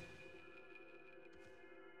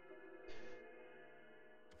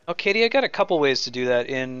 Oh, Katie, I got a couple ways to do that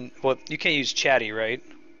in, well, you can't use chatty, right?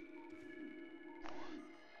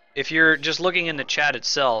 If you're just looking in the chat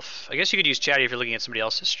itself, I guess you could use chatty if you're looking at somebody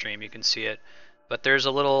else's stream, you can see it. But there's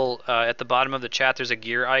a little, at the bottom of the chat, there's a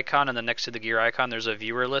gear icon, and then next to the gear icon, there's a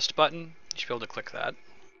viewer list button. You should be able to click that.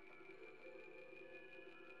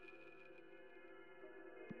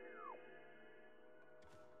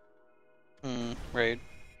 Right.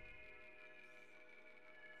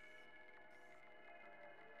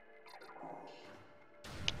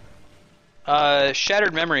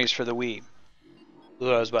 Shattered Memories for the Wii. That's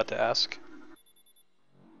what I was about to ask.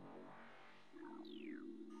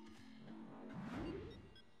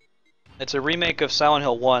 It's a remake of Silent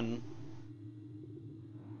Hill 1.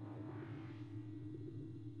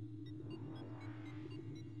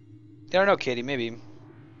 I don't know, Katie, maybe.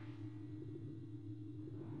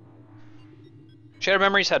 Shattered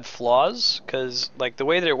Memories had flaws, because like the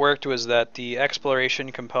way that it worked was that the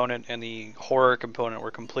exploration component and the horror component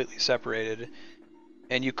were completely separated.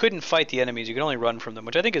 And you couldn't fight the enemies, you could only run from them,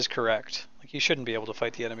 which I think is correct. Like, you shouldn't be able to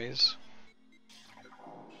fight the enemies.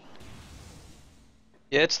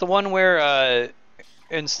 Yeah, it's the one where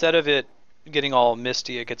instead of it getting all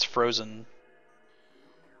misty, it gets frozen.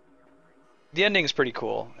 The ending's pretty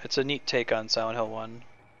cool. It's a neat take on Silent Hill 1.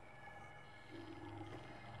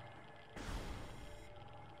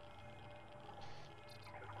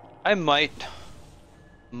 I might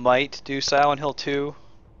do Silent Hill 2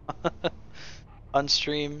 on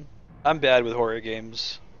stream. I'm bad with horror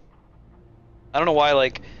games. I don't know why,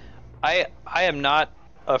 like, I am not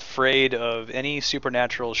afraid of any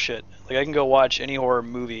supernatural shit. Like, I can go watch any horror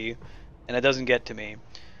movie and it doesn't get to me.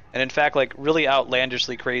 And in fact, like, really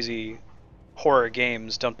outlandishly crazy horror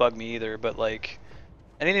games don't bug me either, but like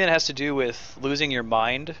anything that has to do with losing your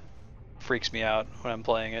mind freaks me out when I'm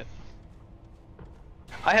playing it.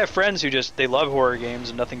 I have friends who just, they love horror games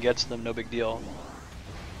and nothing gets them, no big deal.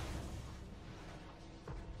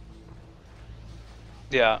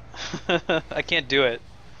 Yeah. I can't do it.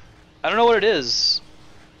 I don't know what it is.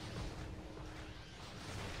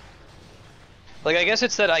 Like, I guess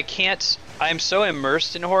it's that I'm so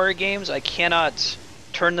immersed in horror games, I cannot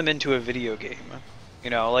turn them into a video game. You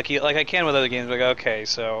know, like I can with other games, like, okay,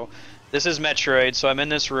 so this is Metroid, so I'm in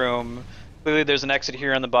this room, clearly there's an exit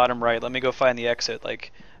here on the bottom right, let me go find the exit.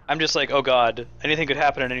 Like, I'm just like, oh god, anything could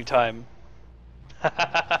happen at any time.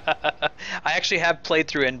 I actually have played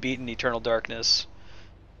through and beaten Eternal Darkness.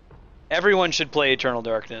 Everyone should play Eternal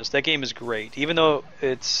Darkness. That game is great, even though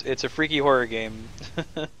it's a freaky horror game.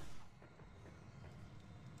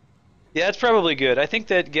 Yeah, it's probably good. I think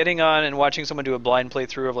that getting on and watching someone do a blind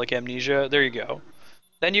playthrough of like Amnesia, there you go.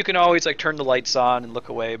 Then you can always like turn the lights on and look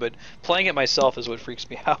away, but playing it myself is what freaks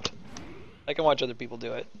me out. I can watch other people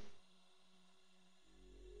do it.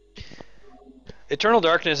 Eternal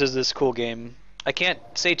Darkness is this cool game. I can't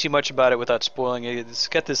say too much about it without spoiling it. It's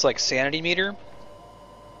got this like sanity meter,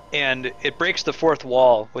 and it breaks the fourth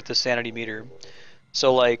wall with the sanity meter.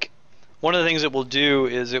 So like, one of the things it will do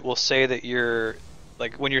is it will say that you're,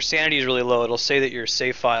 like, when your sanity is really low, it'll say that your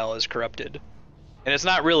save file is corrupted. And it's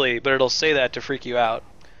not really, but it'll say that to freak you out.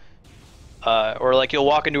 Or like you'll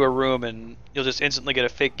walk into a room and you'll just instantly get a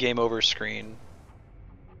fake game over screen.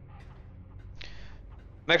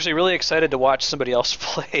 I'm actually really excited to watch somebody else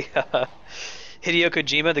play. Hideo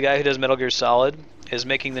Kojima, the guy who does Metal Gear Solid, is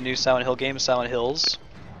making the new Silent Hill game, Silent Hills.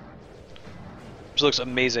 Which looks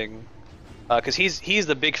amazing. Because he's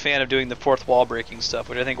the big fan of doing the fourth wall breaking stuff,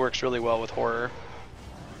 which I think works really well with horror.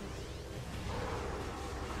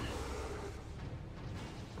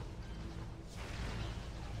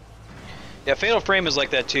 Yeah, Fatal Frame is like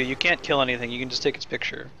that too. You can't kill anything, you can just take its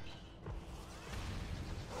picture.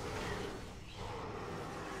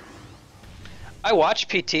 I watched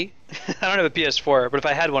PT. I don't have a PS4, but if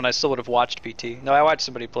I had one, I still would have watched PT. No, I watched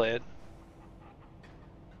somebody play it.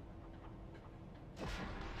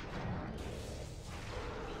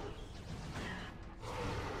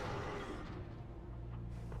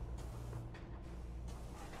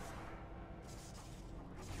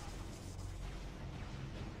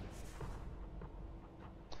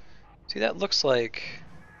 See, that looks like...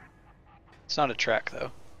 It's not a track,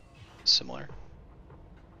 though. It's similar.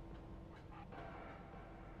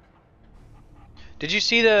 Did you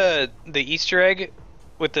see the Easter egg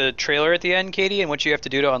with the trailer at the end, Katie, and what you have to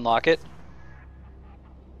do to unlock it?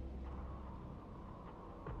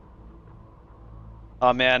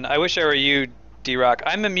 Oh man, I wish I were you, D-Rock.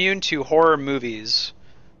 I'm immune to horror movies.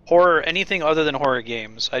 Horror, anything other than horror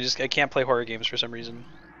games. I can't play horror games for some reason.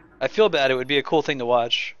 I feel bad, it would be a cool thing to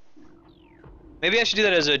watch. Maybe I should do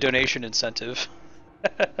that as a donation incentive.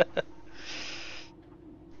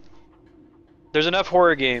 There's enough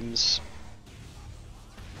horror games.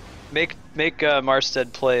 Make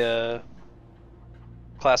Marstead play a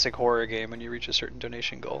classic horror game when you reach a certain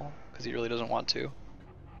donation goal, because he really doesn't want to.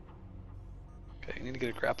 Okay, you need to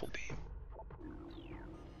get a grapple beam.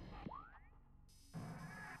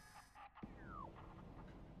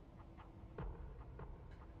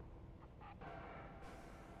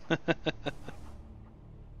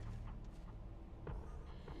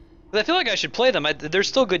 I feel like I should play them. They're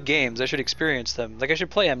still good games. I should experience them. Like, I should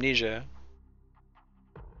play Amnesia.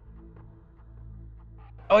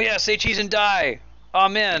 Oh yeah, say cheese and die! Oh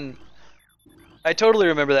man. I totally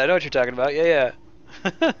remember that. I know what you're talking about. Yeah, yeah. I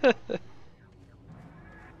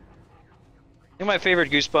think my favorite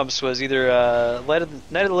Goosebumps was either Night of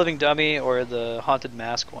the Living Dummy or the Haunted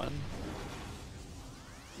Mask one.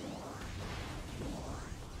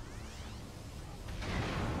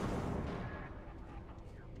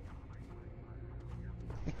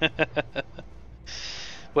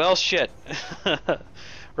 Well, shit.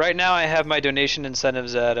 Right now I have my donation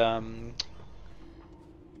incentives at, is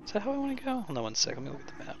that how I want to go? Hold on one sec, let me look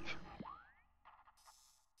at the map.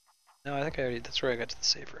 No, I think I already, that's where I got to the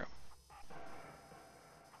save room.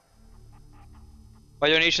 My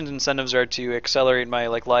donation incentives are to accelerate my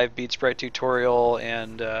live Beat Sprite tutorial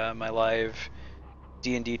and my live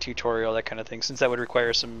D&D tutorial, that kind of thing, since that would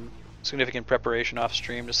require some significant preparation off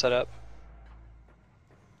stream to set up.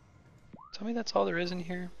 Tell me that's all there is in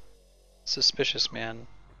here? Suspicious, man.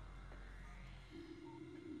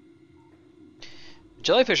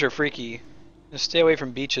 Jellyfish are freaky. Just stay away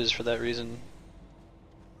from beaches for that reason.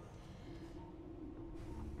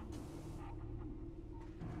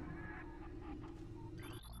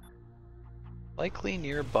 Likely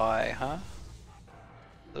nearby, huh?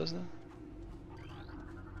 Those then?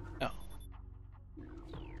 No.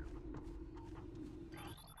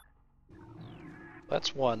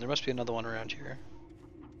 That's one. There must be another one around here.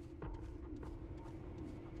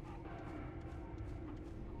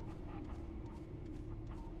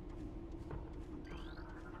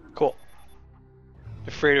 Cool.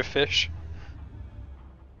 Afraid of fish?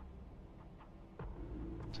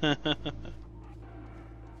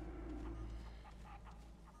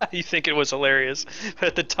 You think it was hilarious, but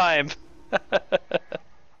at the time,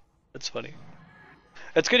 that's funny.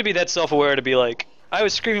 It's good to be that self-aware to be like, I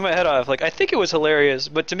was screaming my head off, like, I think it was hilarious,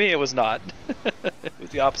 but to me it was not. It was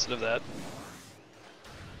the opposite of that.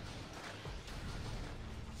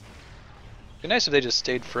 It'd be nice if they just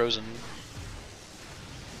stayed frozen.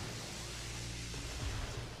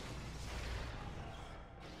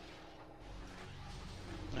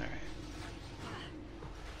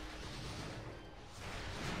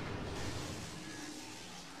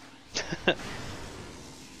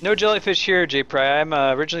 No jellyfish here, J Pry. I'm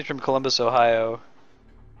originally from Columbus, Ohio.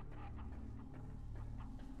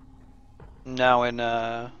 Now in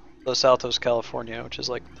Los Altos, California, which is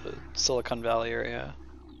like the Silicon Valley area.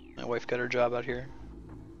 My wife got her job out here.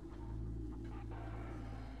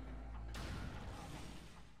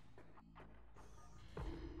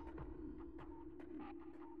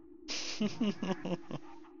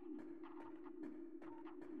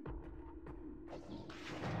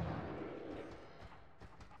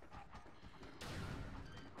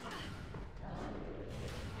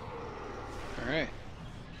 Alright.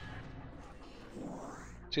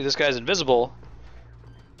 See, this guy's invisible.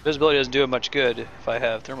 Visibility doesn't do him much good if I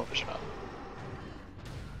have thermal vision on.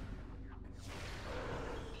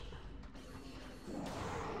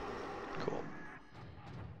 Cool.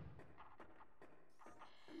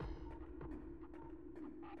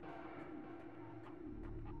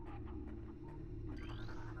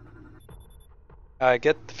 I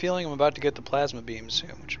get the feeling I'm about to get the plasma beam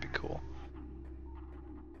soon, which would be cool.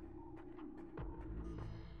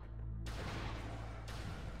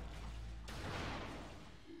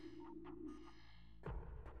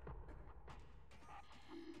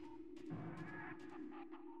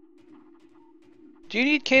 Do you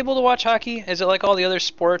need cable to watch hockey? Is it like all the other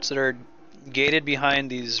sports that are gated behind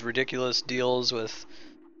these ridiculous deals with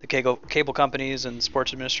the cable companies and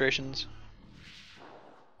sports administrations?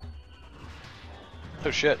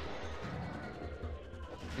 Oh shit.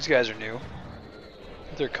 These guys are new.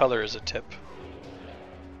 Their color is a tip.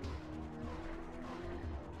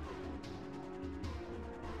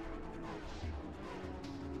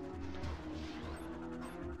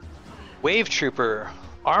 Wave Trooper.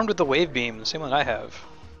 Armed with the wave beam, the same one I have.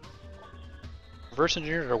 Reverse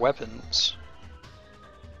engineered our weapons.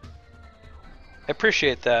 I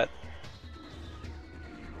appreciate that.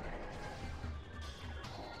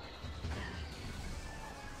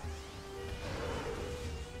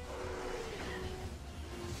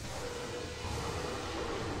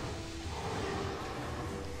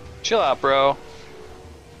 Chill out, bro.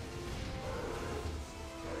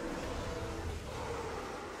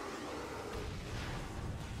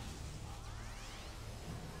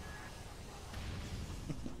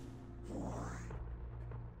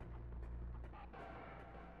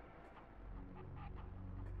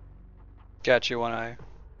 Got you, one eye.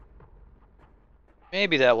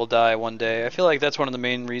 Maybe that will die one day. I feel like that's one of the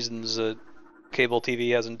main reasons that cable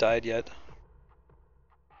TV hasn't died yet.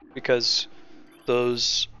 Because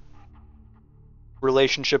those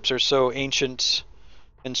relationships are so ancient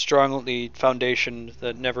and strongly foundationed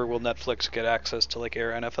that never will Netflix get access to like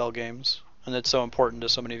air NFL games. And it's so important to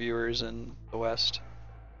so many viewers in the West.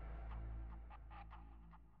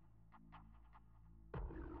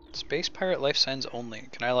 Space pirate life signs only.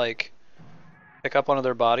 Can I like pick up one of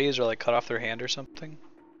their bodies or like cut off their hand or something?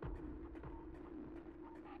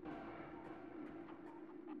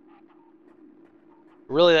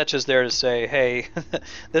 Really, that's just there to say, hey,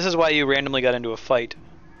 this is why you randomly got into a fight.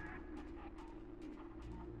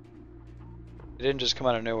 It didn't just come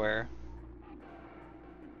out of nowhere.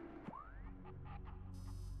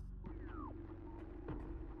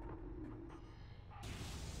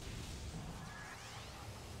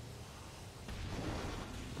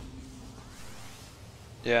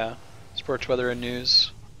 Yeah, sports, weather, and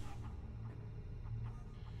news.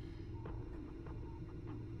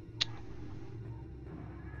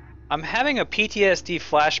 I'm having a PTSD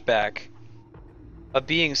flashback of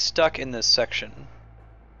being stuck in this section.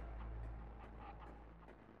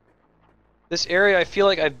 This area, I feel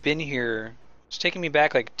like I've been here. It's taking me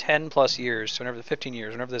back like 10 plus years, so whenever 15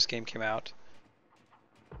 years, whenever this game came out.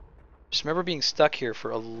 Just remember being stuck here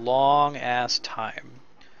for a long ass time.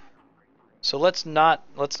 So let's not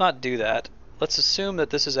do that. Let's assume that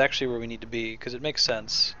this is actually where we need to be, because it makes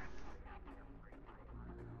sense.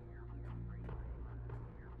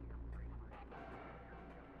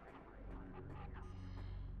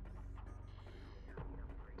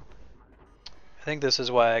 I think this is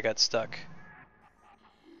why I got stuck.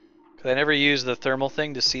 Because I never used the thermal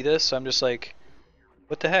thing to see this, so I'm just like,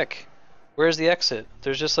 what the heck? Where's the exit?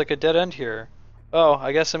 There's just like a dead end here. Oh,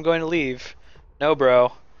 I guess I'm going to leave. No,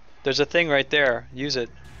 bro. There's a thing right there. Use it.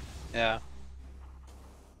 Yeah.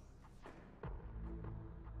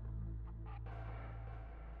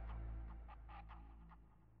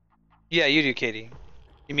 Yeah, you do, Katie.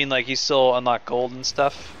 You mean like you still unlock gold and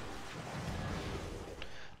stuff?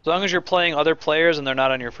 As long as you're playing other players and they're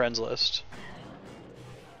not on your friends list.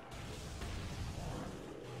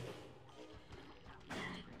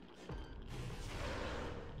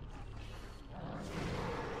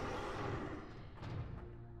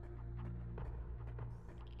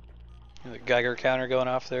 The Geiger counter going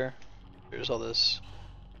off there. There's all this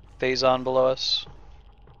phase-on below us.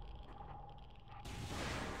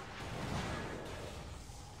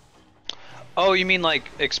 Oh, you mean like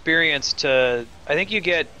experience to... I think you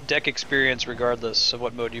get deck experience regardless of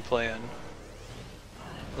what mode you play in.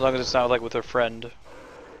 As long as it's not like with a friend.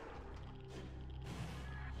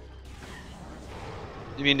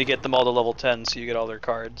 You mean to get them all to level 10 so you get all their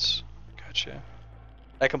cards. Gotcha.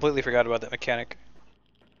 I completely forgot about that mechanic.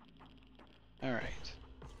 Alright.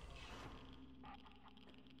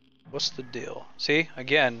 What's the deal? See?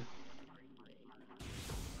 Again.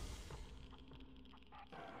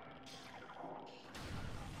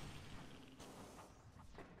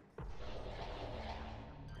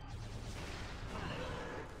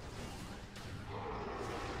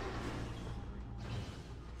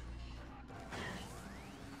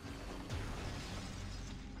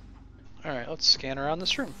 Alright, let's scan around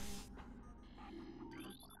this room.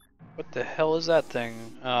 What the hell is that thing?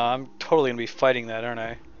 I'm totally gonna be fighting that, aren't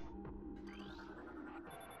I?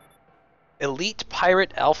 Elite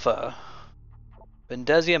Pirate Alpha.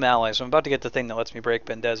 Bendezium alloy. So I'm about to get the thing that lets me break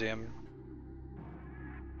Bendezium.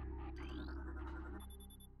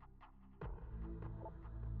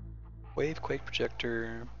 Wave Quake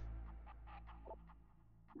Projector.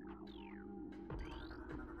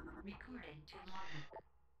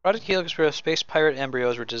 Project Helix Express space pirate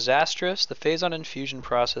embryos were disastrous. The phase-on infusion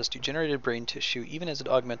process degenerated brain tissue even as it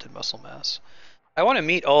augmented muscle mass. I want to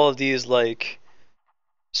meet all of these, like,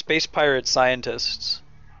 space pirate scientists.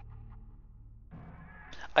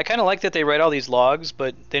 I kind of like that they write all these logs,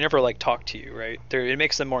 but they never, like, talk to you, right? It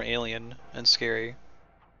makes them more alien and scary.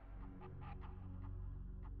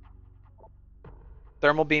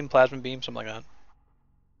 Thermal beam, plasma beam, something like that.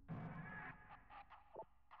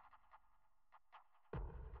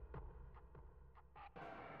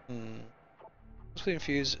 We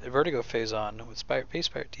infuse a vertigo phase-on with base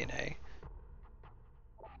pirate DNA.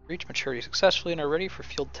 Reach maturity successfully and are ready for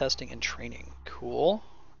field testing and training. Cool.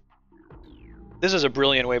 This is a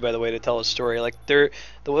brilliant way, by the way, to tell a story. Like the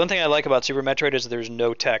one thing I like about Super Metroid is there's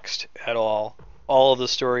no text at all. All of the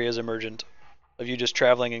story is emergent, of you just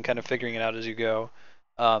traveling and kind of figuring it out as you go.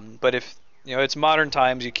 But if it's modern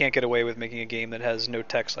times, you can't get away with making a game that has no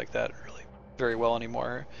text like that really very well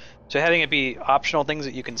anymore. So having it be optional things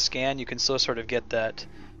that you can scan, you can still sort of get that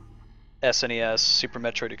SNES Super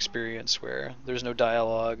Metroid experience where there's no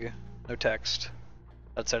dialogue, no text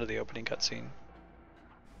outside of the opening cutscene.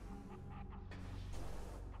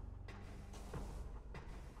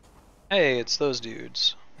 Hey, it's those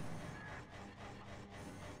dudes.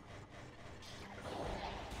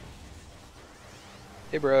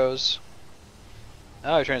 Hey, bros.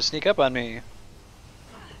 Oh, you're trying to sneak up on me. I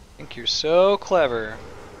think you're so clever.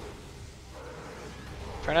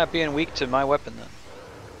 Try not being weak to my weapon, then.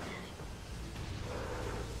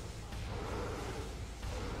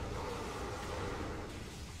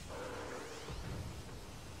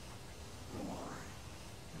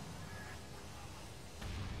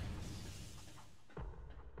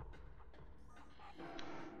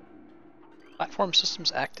 Platform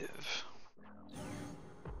systems active.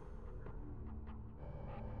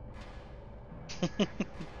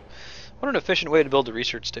 What an efficient way to build a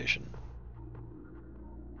research station.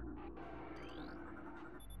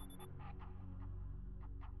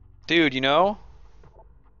 Dude, you know?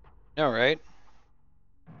 No, right?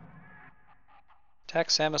 Attack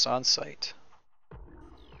Samus on site.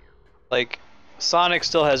 Like, Sonic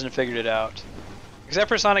still hasn't figured it out. Except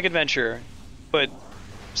for Sonic Adventure. But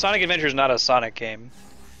Sonic Adventure is not a Sonic game.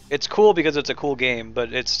 It's cool because it's a cool game,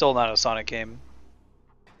 but it's still not a Sonic game.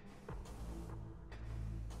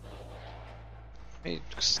 Let me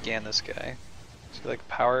scan this guy. Is he like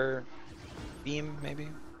power beam, maybe?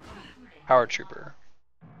 Power trooper.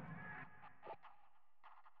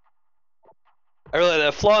 I really,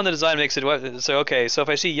 the flaw in the design makes it so okay, so if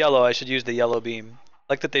I see yellow, I should use the yellow beam.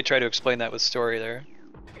 I like that they try to explain that with story there.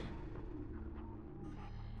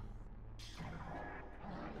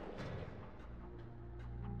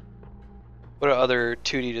 What are other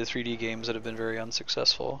 2D to 3D games that have been very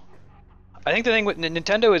unsuccessful? I think the thing with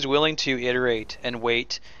Nintendo is willing to iterate and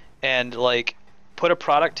wait and like put a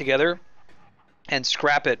product together and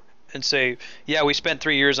scrap it and say, yeah, we spent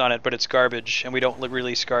 3 years on it, but it's garbage and we don't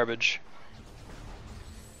release garbage.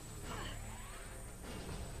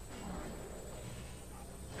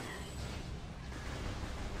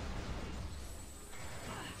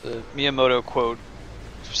 The Miyamoto quote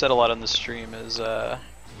said a lot on the stream is a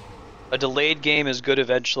delayed game is good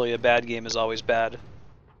eventually, a bad game is always bad.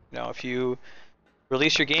 You know, if you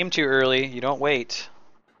release your game too early, you don't wait,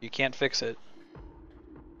 you can't fix it.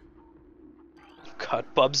 God,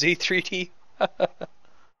 Bubsy 3D? Oh,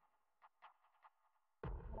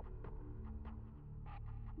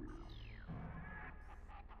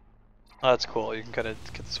 that's cool, you can kind of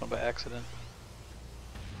get this one by accident.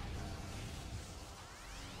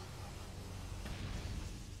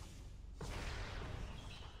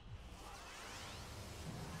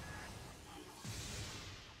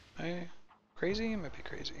 Hey, crazy? Might be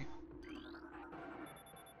crazy.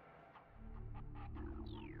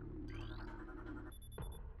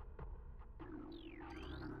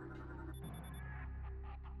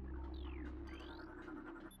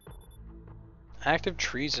 Active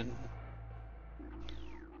treason.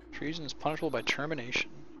 Treason is punishable by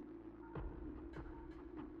termination.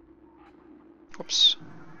 Whoops.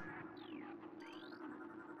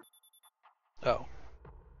 Oh.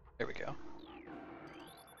 There we go.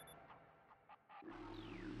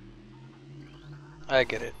 I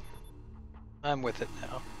get it. I'm with it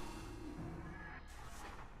now.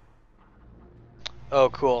 Oh,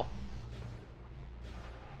 cool.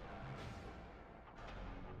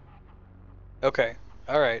 Okay.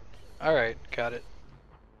 Alright. Alright. Got it.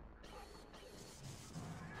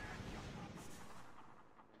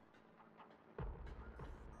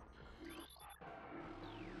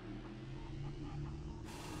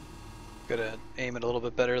 Gotta aim it a little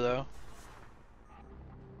bit better, though.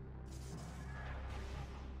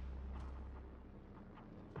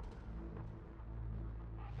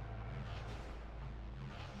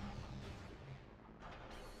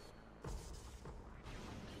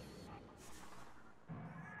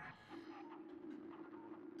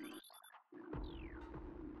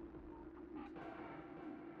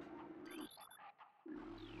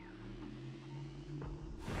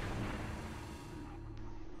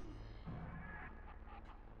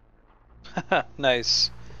 Nice.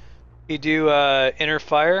 You do inner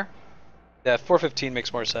fire? Yeah, 415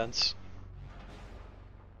 makes more sense.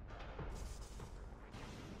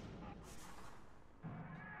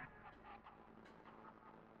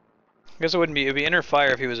 I guess it wouldn't be. It'd be inner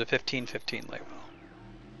fire if he was a 15-15 label.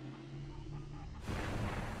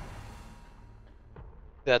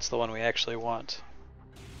 That's the one we actually want.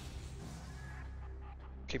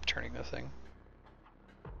 Keep turning the thing.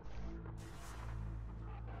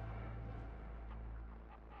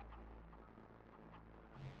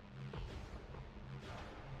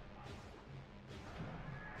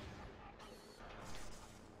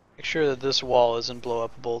 Make sure that this wall isn't blow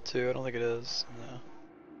upable too. I don't think it is. No.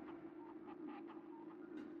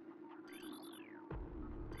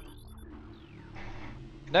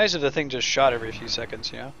 Nice if the thing just shot every few seconds,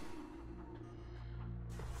 you know?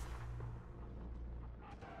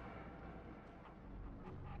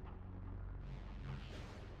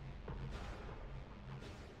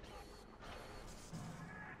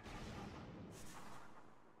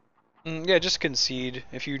 Yeah, just concede.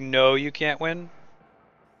 If you know you can't win,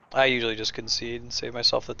 I usually just concede and save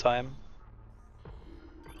myself the time.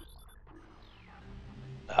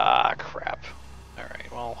 Ah, crap.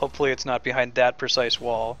 Alright, well, hopefully it's not behind that precise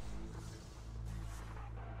wall.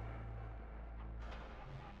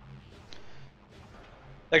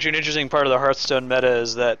 Actually, an interesting part of the Hearthstone meta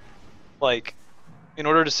is that, like, in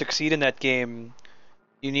order to succeed in that game,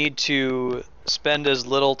 you need to spend as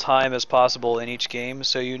little time as possible in each game,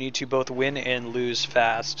 so you need to both win and lose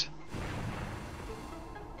fast.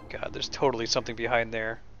 God, there's totally something behind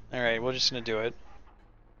there. Alright, we're just gonna do it.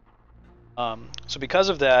 So because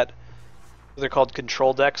of that, they're called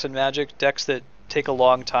control decks in Magic, decks that take a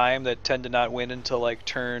long time, that tend to not win until like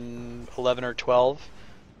turn 11 or 12.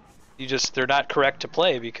 They're not correct to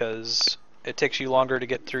play because it takes you longer to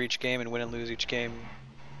get through each game and win and lose each game.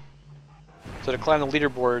 So to climb the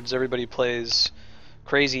leaderboards, everybody plays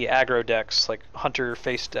crazy aggro decks, like hunter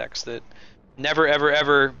face decks that never ever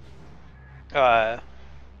ever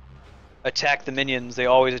attack the minions, they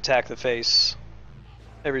always attack the face.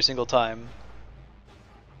 Every single time.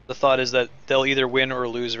 The thought is that they'll either win or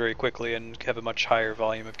lose very quickly and have a much higher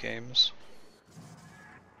volume of games.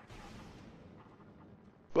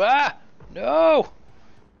 Ah! No!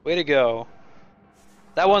 Way to go.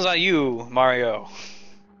 That one's on you, Mario.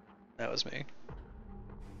 That was me.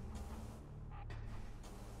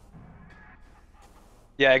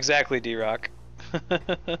 Yeah, exactly, D-Rock.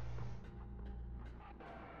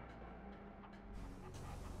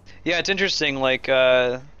 Yeah, it's interesting, like,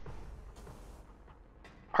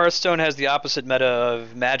 Hearthstone has the opposite meta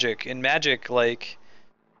of Magic. In Magic, like,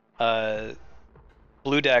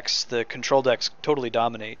 blue decks, the control decks totally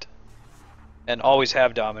dominate. And always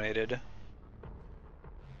have dominated.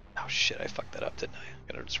 Oh shit, I fucked that up, didn't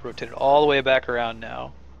I? Gotta just rotate it all the way back around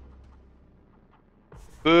now.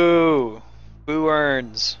 Boo! Boo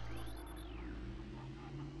earns.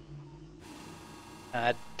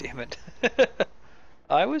 Ah, damn it.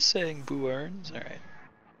 I was saying boo earns? Alright.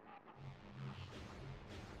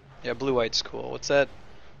 Yeah, blue-white's cool. What's that?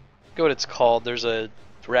 Go what it's called. There's a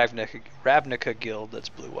Ravnica guild that's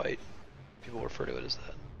blue-white. People refer to it as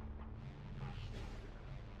that.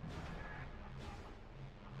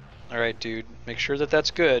 Alright, dude. Make sure that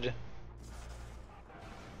that's good.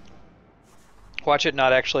 Watch it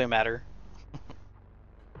not actually matter.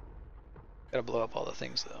 Gotta blow up all the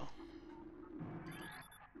things, though.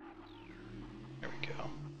 There we go.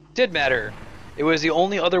 Did matter. It was the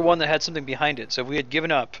only other one that had something behind it, so if we had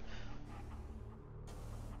given up...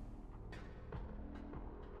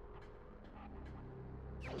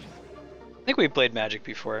 I think we played Magic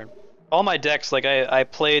before. All my decks, like, I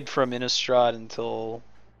played from Innistrad until...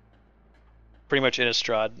 pretty much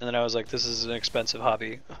Innistrad, and then I was like, this is an expensive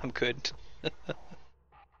hobby. I'm good.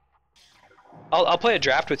 I'll play a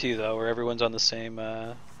draft with you, though, where everyone's on the same,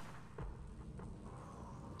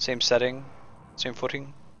 same setting, same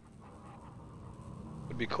footing.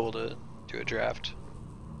 Would be cool to do a draft.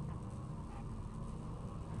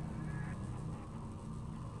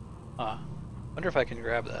 Huh. Wonder if I can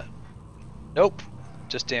grab that. Nope.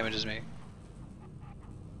 Just damages me.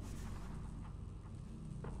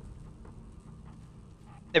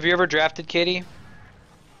 Have you ever drafted, Katie?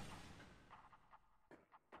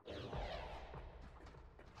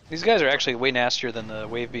 These guys are actually way nastier than the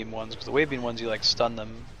wave beam ones, because the wave beam ones you like stun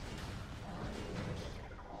them.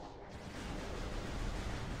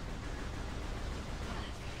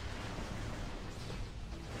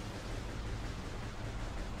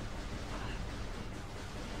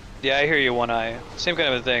 Yeah, I hear you, One Eye. Same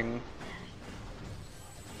kind of a thing.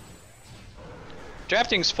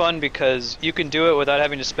 Drafting's fun because you can do it without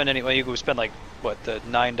having to spend any. Well, you can spend like what, the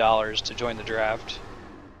 $9 to join the draft.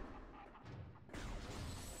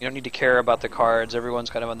 You don't need to care about the cards.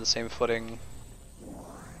 Everyone's kind of on the same footing.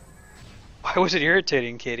 Why was it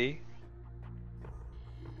irritating, Katie?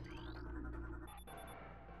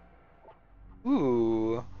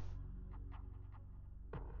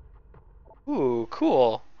 Ooh,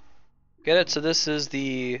 cool. Get it? So this is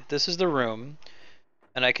the room,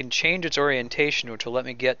 and I can change its orientation, which will let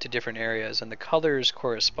me get to different areas, and the colors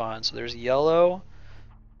correspond. So there's yellow,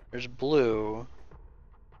 there's blue,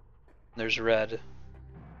 there's red.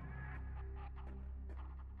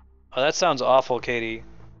 Oh, that sounds awful, Katie.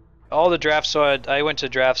 All the drafts, so I went to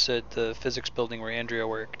drafts at the physics building where Andrea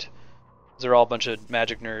worked. They're all a bunch of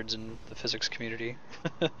magic nerds in the physics community.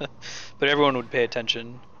 But everyone would pay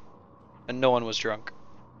attention, and no one was drunk.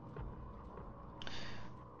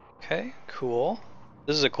 Okay, cool.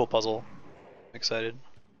 This is a cool puzzle. I'm excited.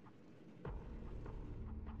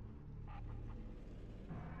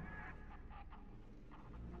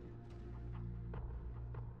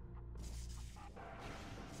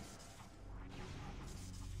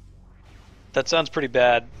 That sounds pretty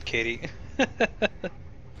bad, Katie.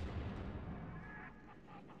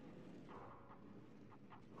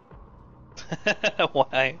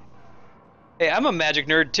 Why? Hey, I'm a magic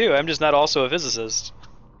nerd too. I'm just not also a physicist.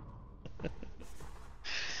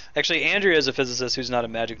 Actually, Andrea is a physicist who's not a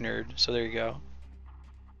magic nerd, so there you go.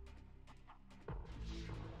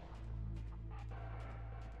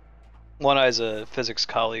 One Eye's a physics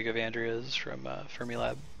colleague of Andrea's from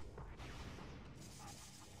Fermilab.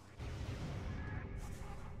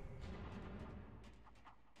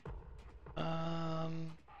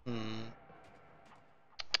 Hmm.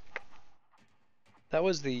 That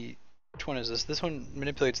was the. Which one is this? This one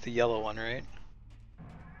manipulates the yellow one, right?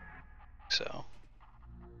 So.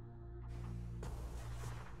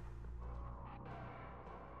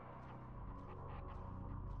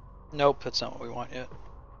 Nope, that's not what we want yet.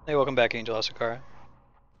 Hey, welcome back, Angel Asakara.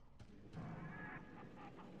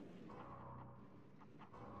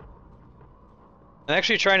 I'm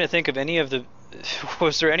actually trying to think of any of the.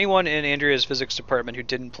 Was there anyone in Andrea's physics department who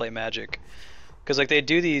didn't play Magic? Because like they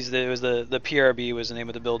do these. It was the PRB was the name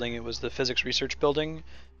of the building. It was the Physics Research Building,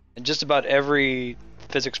 and just about every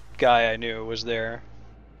physics guy I knew was there.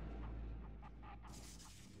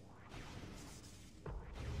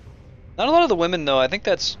 Not a lot of the women though. I think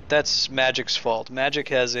that's Magic's fault. Magic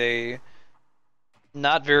has a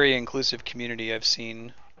not very inclusive community I've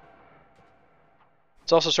seen.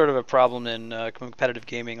 It's also sort of a problem in competitive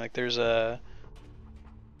gaming. Like there's a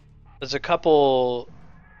couple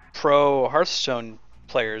pro Hearthstone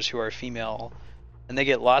players who are female, and they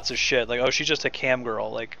get lots of shit. Like, oh, she's just a cam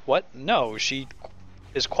girl. Like, what? No, she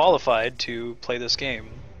is qualified to play this game.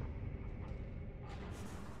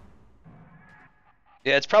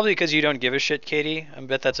 Yeah, it's probably because you don't give a shit, Katie. I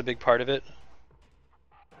bet that's a big part of it.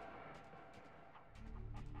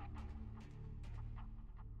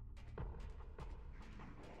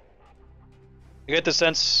 I get the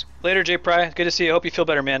sense later, Jay Pry. Good to see you. I hope you feel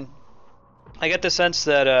better, man. I get the sense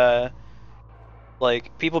that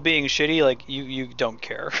like people being shitty, like you don't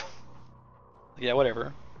care. Yeah,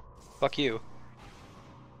 whatever. Fuck you.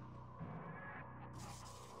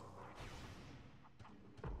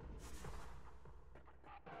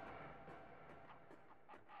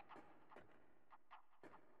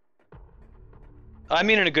 I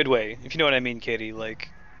mean in a good way, if you know what I mean, Katie. Like,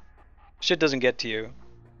 shit doesn't get to you.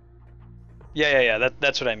 Yeah.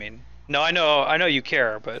 That's what I mean. No, I know you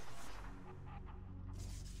care, but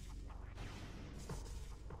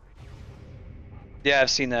yeah, I've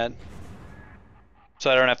seen that. So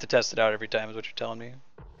I don't have to test it out every time, is what you're telling me.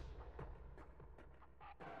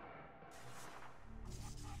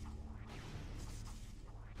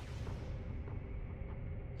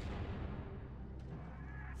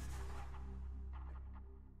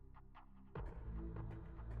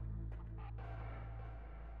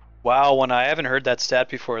 Wow, I haven't heard that stat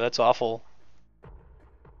before. That's awful.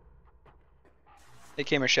 Hey,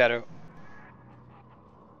 Gamer Shadow.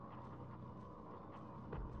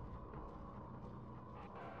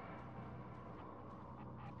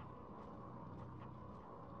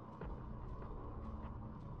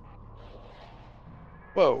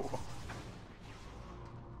 Whoa.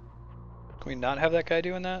 Can we not have that guy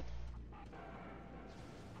doing that?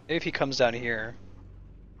 Maybe if he comes down here.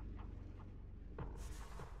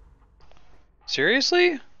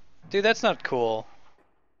 Seriously? Dude, that's not cool.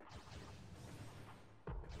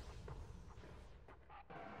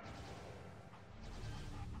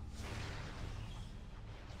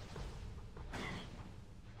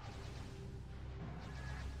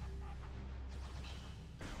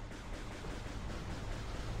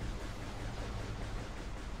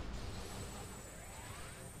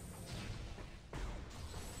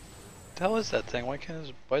 What the hell is that thing? Why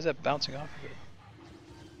is that bouncing off of it?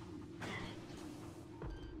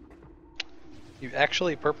 You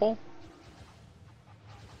actually purple?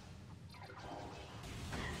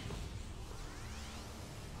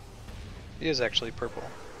 He is actually purple.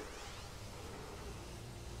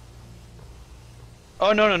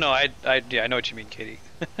 Oh, no. Yeah, I know what you mean, Katie.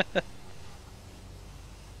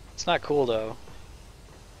 It's not cool, though.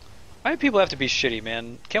 Why do people have to be shitty,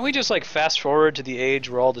 man? Can't we just, like, fast forward to the age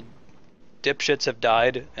where all the dipshits have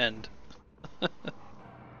died and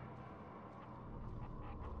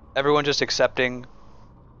everyone just accepting?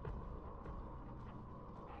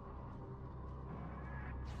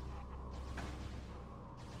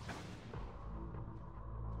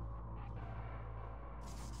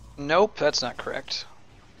 Nope, that's not correct.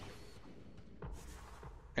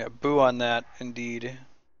 Yeah, boo on that, indeed.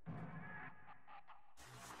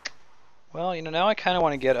 Well, you know, now I kind of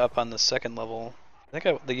want to get up on the second level. I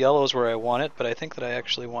think the yellow is where I want it, but I think that I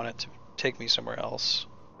actually want it to take me somewhere else.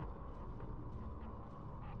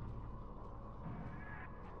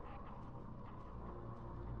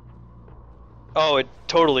 Oh, it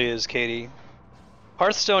totally is, Katie.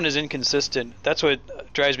 Hearthstone is inconsistent. That's what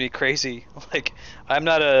drives me crazy. Like, I'm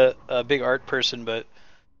not a big art person, but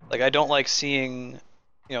like I don't like seeing,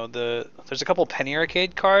 you know, there's a couple Penny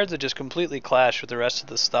Arcade cards that just completely clash with the rest of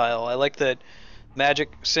the style. I like that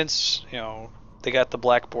Magic, since, you know, they got the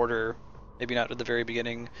black border, maybe not at the very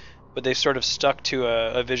beginning, but they sort of stuck to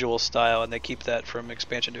a visual style and they keep that from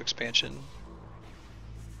expansion to expansion.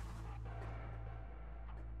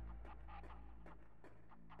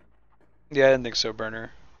 Yeah, I didn't think so,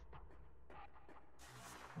 Burner.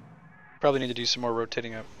 Probably need to do some more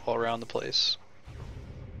rotating up all around the place.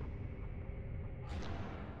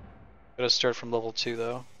 Gotta start from level 2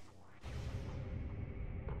 though.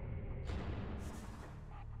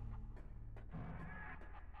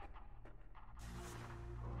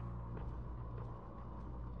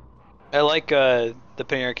 I like the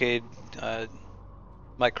Penny Arcade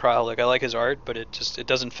Mike Cryle. Like, I like his art, but it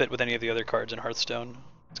doesn't fit with any of the other cards in Hearthstone.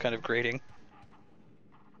 It's kind of grating.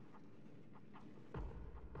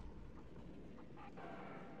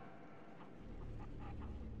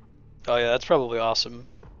 Oh yeah, that's probably awesome.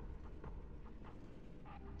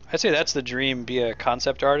 I'd say that's the dream. Be a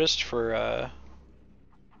concept artist for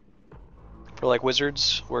like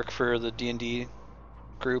Wizards. Work for the D&D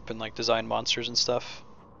group and like design monsters and stuff.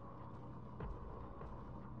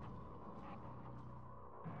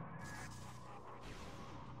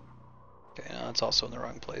 Okay, no, that's also in the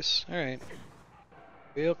wrong place. All right,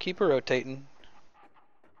 we'll keep her rotating.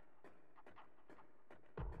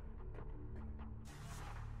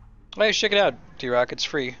 Hey, check it out, D-Rock. It's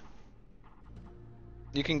free.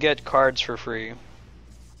 You can get cards for free.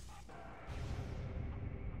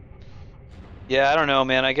 Yeah, I don't know,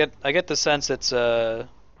 man. I get the sense it's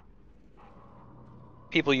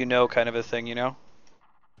people you know kind of a thing, you know?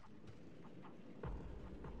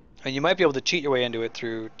 And you might be able to cheat your way into it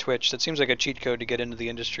through Twitch. That seems like a cheat code to get into the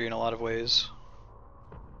industry in a lot of ways.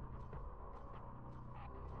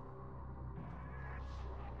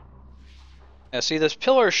 Yeah, see, this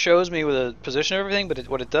pillar shows me with a position of everything, but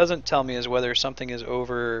what it doesn't tell me is whether something is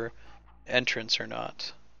over entrance or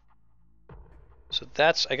not. So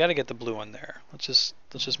that's, I gotta get the blue one there. Let's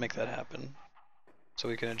just make that happen. So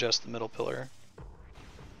we can adjust the middle pillar.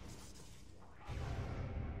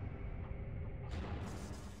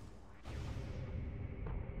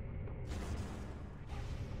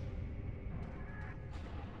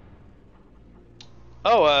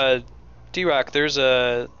 Oh, D-Rock, there's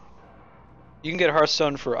a, you can get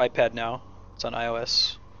Hearthstone for iPad now. It's on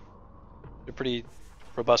iOS. A pretty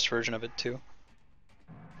robust version of it too.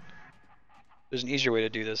 There's an easier way to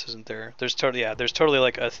do this, isn't there? There's totally, yeah, there's totally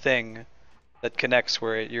like a thing that connects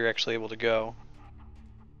where you're actually able to go.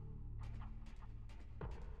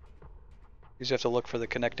 You just have to look for the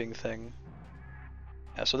connecting thing.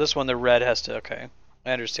 Yeah, so this one, the red has to, okay.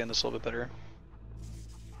 I understand this a little bit better.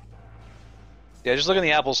 Yeah, just look in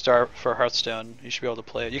the Apple Store for Hearthstone. You should be able to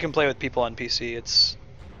play it. You can play with people on PC. It's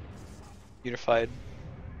unified.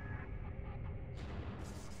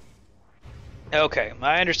 Okay,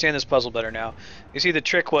 I understand this puzzle better now. You see, the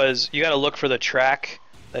trick was you gotta look for the track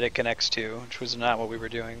that it connects to, which was not what we were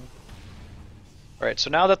doing. Alright, so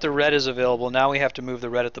now that the red is available, now we have to move the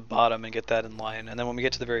red at the bottom and get that in line. And then when we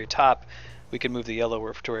get to the very top, we can move the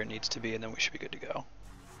yellow to where it needs to be, and then we should be good to go.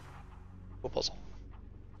 Cool puzzle.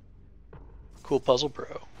 Cool puzzle, bro.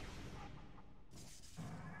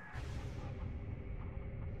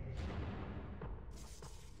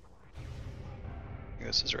 I think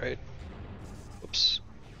this is right. Whoops.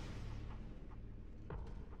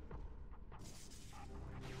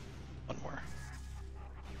 One more.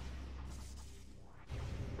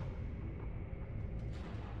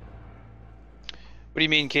 What do you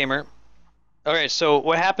mean, Kamer? Alright, so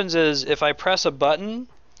what happens is if I press a button,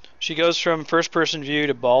 She goes from first person view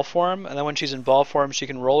to ball form, and then when she's in ball form, she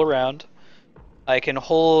can roll around. I can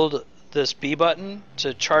hold this B button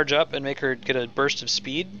to charge up and make her get a burst of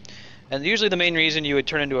speed. And usually the main reason you would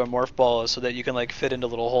turn into a morph ball is so that you can like fit into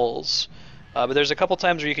little holes. But there's a couple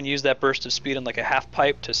times where you can use that burst of speed in like a half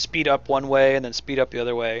pipe to speed up one way and then speed up the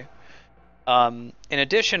other way. In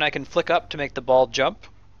addition, I can flick up to make the ball jump.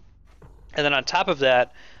 And then on top of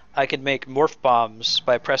that, I can make morph bombs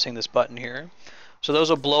by pressing this button here. So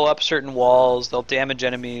those will blow up certain walls, they'll damage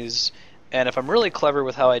enemies, and if I'm really clever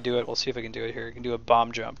with how I do it, we'll see if I can do it here. I can do a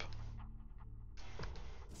bomb jump.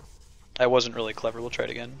 I wasn't really clever, we'll try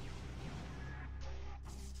it again.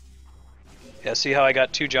 Yeah, see how I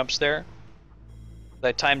got 2 jumps there?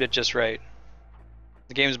 I timed it just right.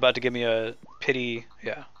 The game's about to give me a pity.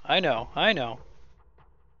 Yeah, I know.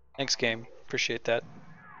 Thanks, game. Appreciate that.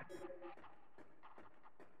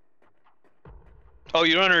 Oh,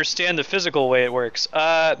 you don't understand the physical way it works.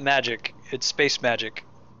 Magic. It's space magic.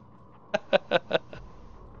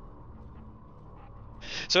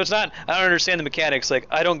 So it's not, I don't understand the mechanics, like,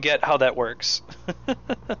 I don't get how that works.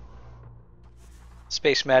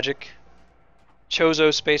 Space magic.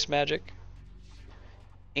 Chozo space magic.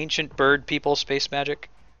 Ancient bird people space magic.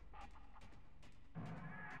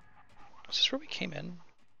 Is this where we came in?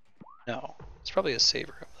 No. It's probably a save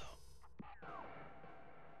room, though.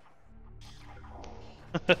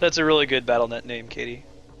 That's a really good BattleNet name, Katie.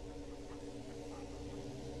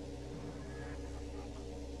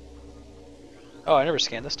 Oh, I never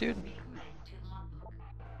scanned this dude.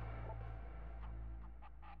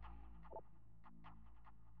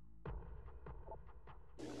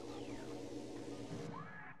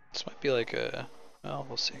 This might be like a... well,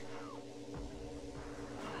 we'll see.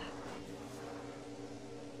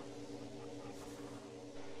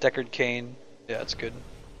 Deckard Cain. Yeah, it's good.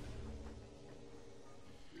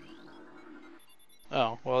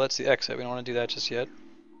 Oh, well that's the exit. We don't want to do that just yet.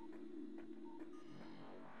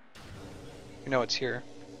 You know it's here.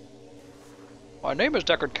 My name is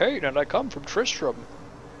Deckard Cain and I come from Tristram.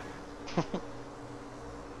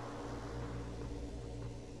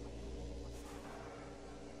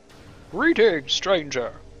 Greetings,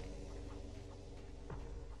 stranger.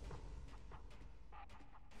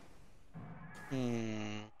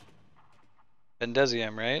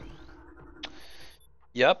 Bendezium, right?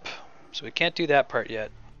 Yup. So we can't do that part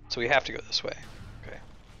yet. So we have to go this way. Okay.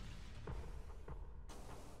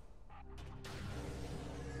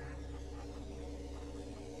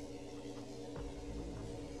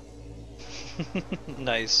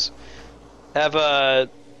 Nice. Have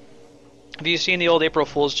you seen the old April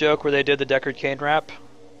Fool's joke where they did the Deckard Cain rap?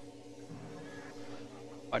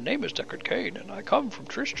 My name is Deckard Cain and I come from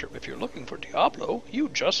Tristram. If you're looking for Diablo, you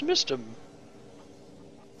just missed him.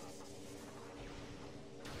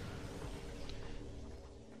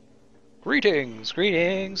 Greetings,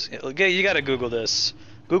 greetings. You gotta Google this.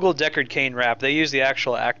 Google Deckard Cain rap. They use the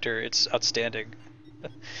actual actor. It's outstanding.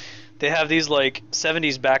 They have these like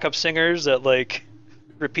 70s backup singers that like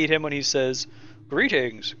repeat him when he says,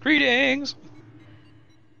 greetings, greetings.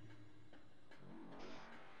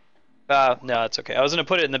 No, it's okay. I was gonna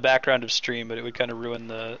put it in the background of stream, but it would kind of ruin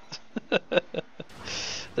the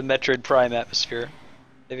the Metroid Prime atmosphere.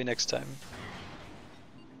 Maybe next time.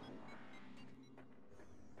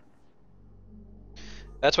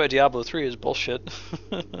 That's why Diablo 3 is bullshit.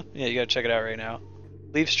 Yeah, you gotta check it out right now.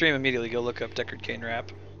 Leave stream immediately, go look up Deckard Cain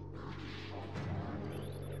rap.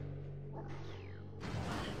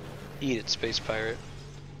 Eat it, Space Pirate.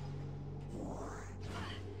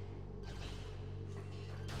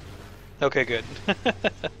 Okay, good.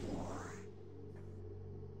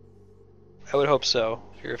 I would hope so,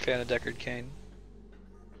 if you're a fan of Deckard Cain.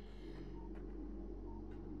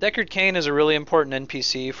 Deckard Cain is a really important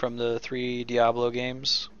NPC from the 3 Diablo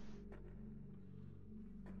games.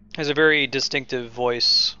 Has a very distinctive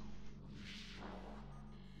voice.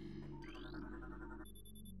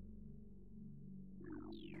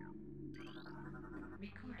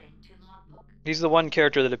 He's the one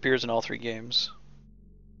character that appears in all 3 games.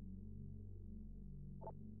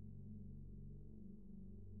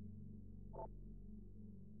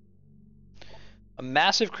 A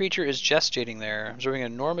massive creature is gestating there, absorbing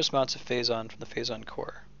enormous amounts of Phazon from the Phazon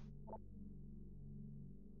core.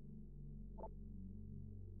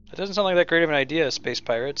 That doesn't sound like that great of an idea, Space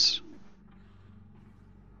Pirates.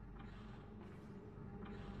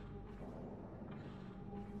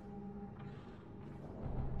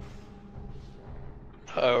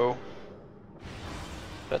 Uh-oh.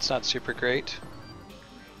 That's not super great.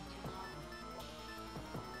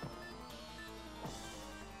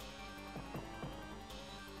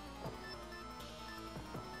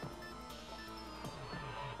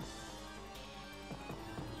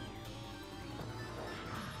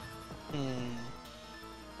 Hmm.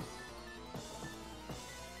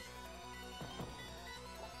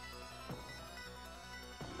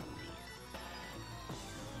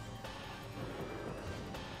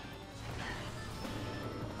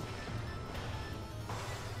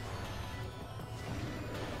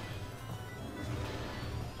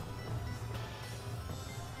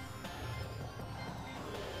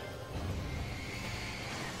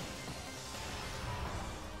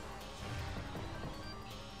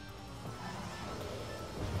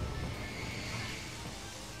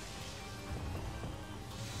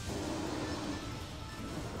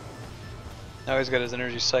 Now he's got his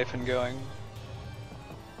energy siphon going.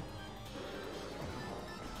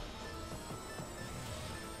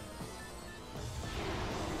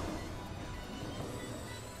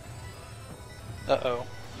 Uh-oh.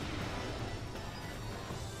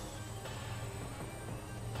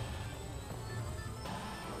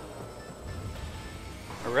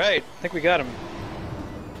 Alright, I think we got him.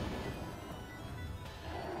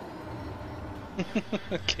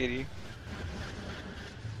 Katie.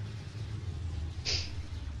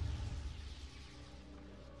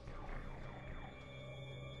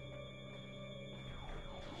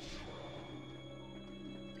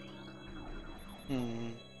 Hmm.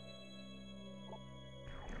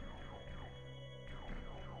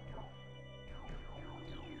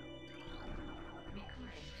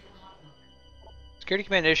 Security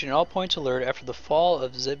Command issued an all points alert after the fall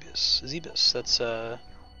of Zebus. That's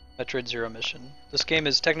Metroid Zero mission. This game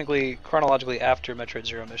is technically chronologically after Metroid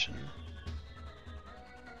Zero mission.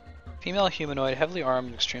 Female humanoid, heavily armed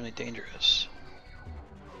and extremely dangerous.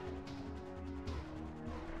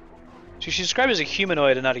 She's described as a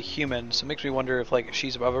humanoid and not a human, so it makes me wonder if like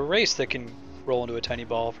she's of a race that can roll into a tiny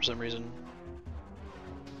ball for some reason.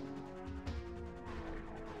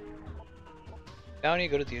 Bounty,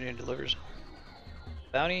 go to the Union delivers.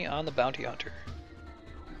 Bounty on the bounty hunter.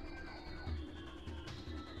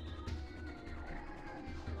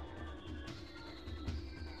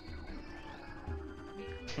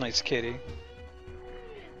 Nice kitty.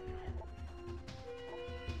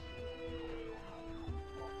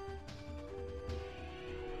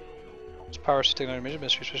 Its power to take on mystery,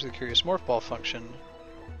 especially the curious morph ball function.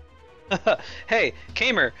 Hey,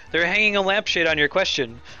 Kamer, they're hanging a lampshade on your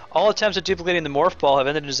question. All attempts at duplicating the morph ball have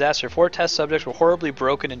ended in disaster. 4 test subjects were horribly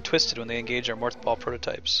broken and twisted when they engaged our morph ball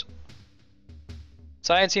prototypes.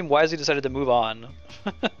 Science team wisely decided to move on.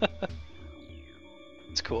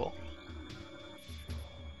 It's cool.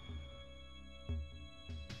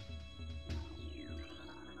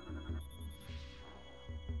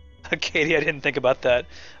 Katie, I didn't think about that.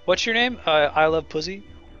 What's your name? I love pussy.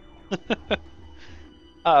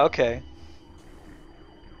 Ah, okay.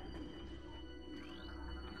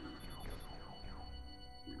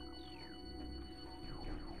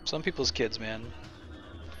 Some people's kids, man.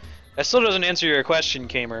 That still doesn't answer your question,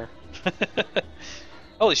 Kamer.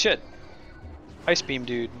 Holy shit. Ice beam,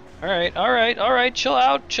 dude. Alright, alright, alright. Chill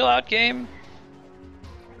out, game.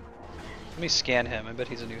 Let me scan him. I bet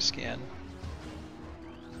he's a new scan.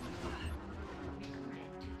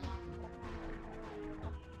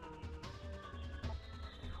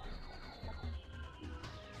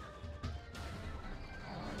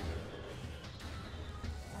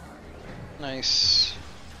 Nice.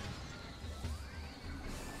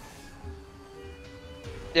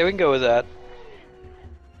 Yeah, we can go with that.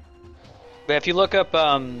 But if you look up,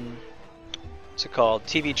 what's it called?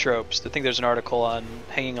 TV tropes, I think there's an article on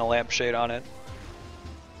hanging a lampshade on it.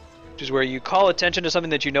 Which is where you call attention to something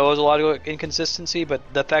that you know is a lot of inconsistency, but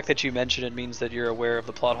the fact that you mention it means that you're aware of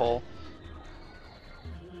the plot hole.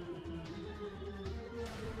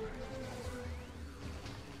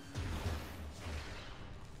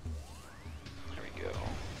 There we go.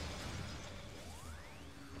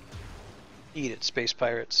 Eat it, space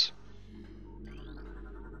pirates.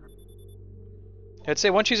 I'd say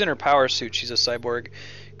once she's in her power suit, she's a cyborg,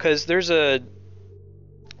 because there's a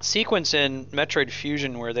sequence in Metroid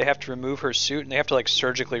Fusion where they have to remove her suit and they have to like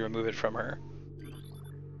surgically remove it from her.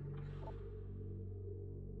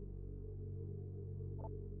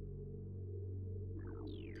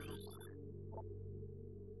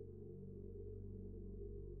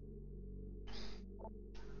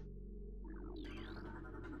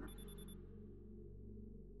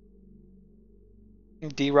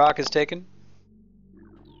 D-Rock is taken.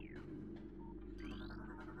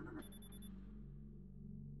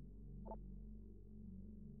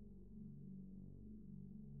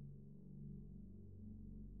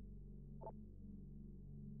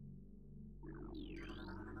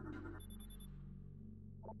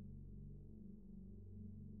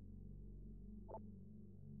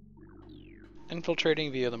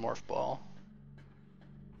 Infiltrating via the morph ball.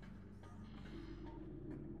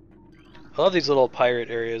 I love these little pirate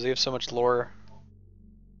areas. They have so much lore.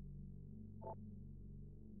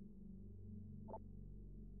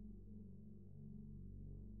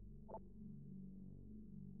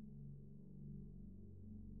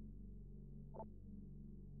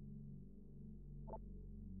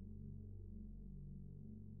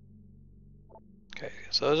 Okay,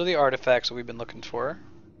 so those are the artifacts that we've been looking for.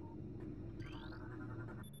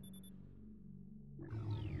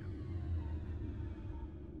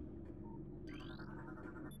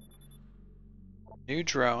 New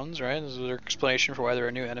drones, right? This is their explanation for why there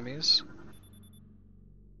are new enemies.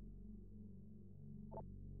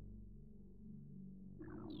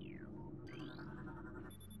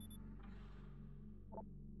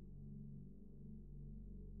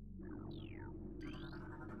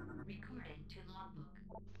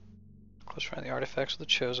 Close find the artifacts of the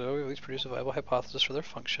Chozo. We at least produce a viable hypothesis for their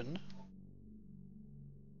function.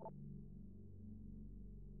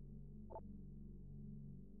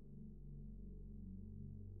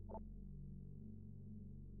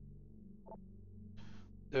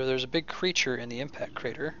 There's a big creature in the impact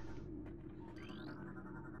crater.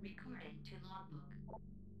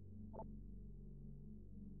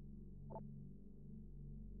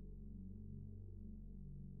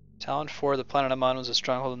 Talon 4, the planet I'm on, was a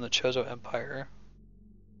stronghold in the Chozo Empire.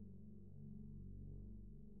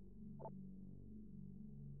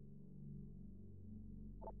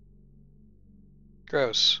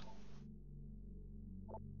 Gross.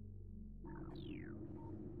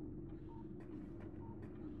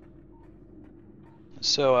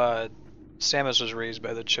 So, Samus was raised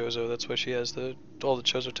by the Chozo, that's why she has all the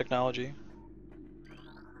Chozo technology.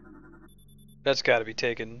 That's gotta be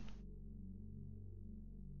taken.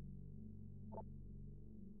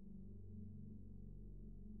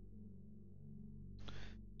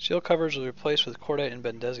 Shield covers was replaced with cordite and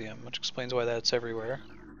bendesium, which explains why that's everywhere.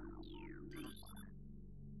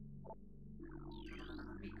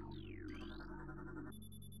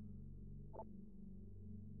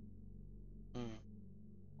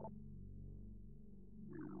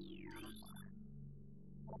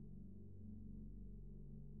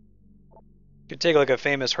 You could take like a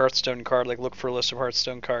famous Hearthstone card, like look for a list of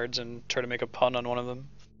Hearthstone cards and try to make a pun on one of them.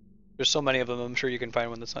 There's so many of them, I'm sure you can find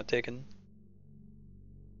one that's not taken.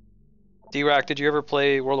 D-Rock, did you ever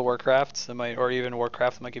play World of Warcraft? That might, or even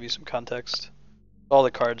Warcraft, that might give you some context. All the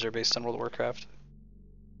cards are based on World of Warcraft.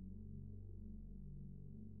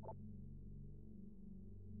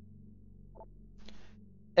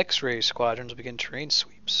 X-ray squadrons begin terrain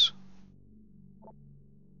sweeps.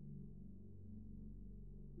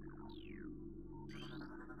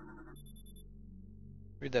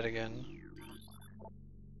 Read that again.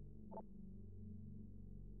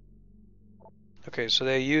 Okay, so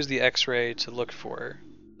they use the X-ray to look for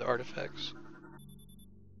the artifacts.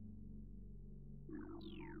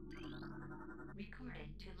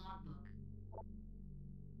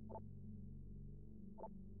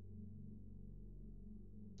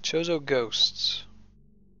 Chozo ghosts.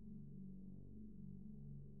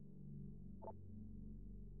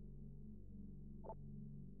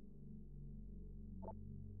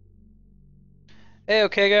 Hey,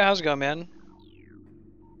 okay, guy, how's it going, man?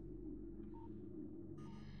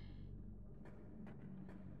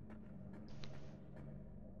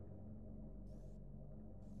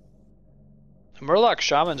 Murloc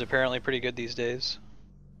Shaman's apparently pretty good these days.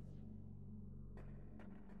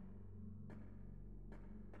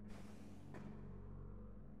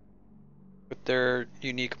 With their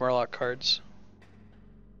unique Murloc cards.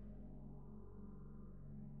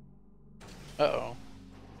 Uh-oh.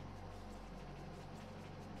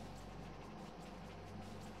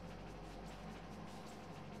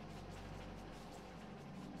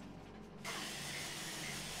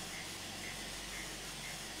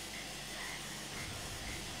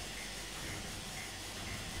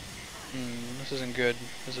 This isn't good,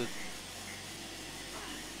 is it?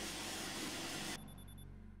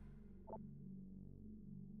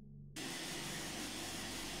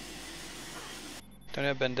 Don't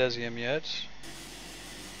have Bendesium yet.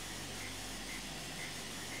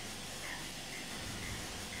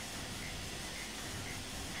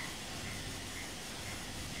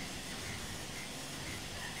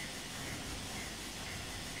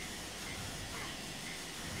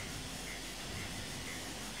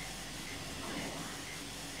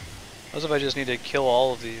 What if I just need to kill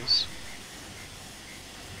all of these?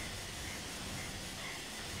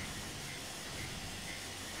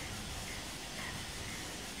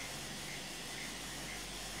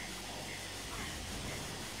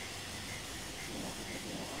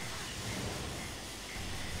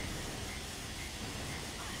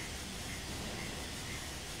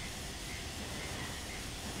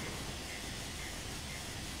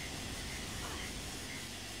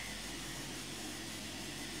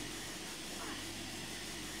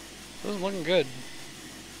 This is looking good.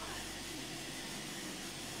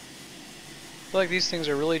 I feel like these things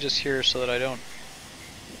are really just here so that I don't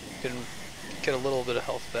can get a little bit of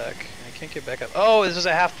health back. I can't get back up. Oh, this is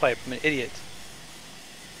a half pipe. I'm an idiot.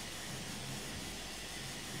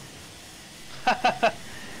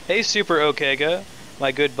 Hey, Super Okega,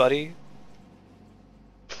 my good buddy.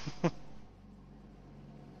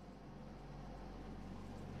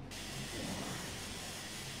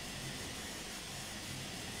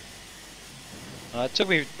 It took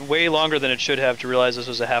me way longer than it should have to realize this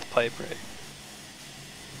was a half pipe, right?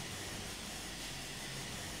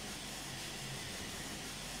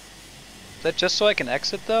 Is that just so I can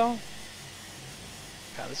exit, though?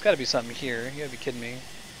 God, there's gotta be something here. You gotta be kidding me.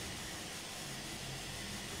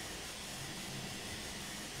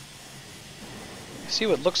 I see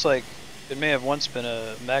what looks like it may have once been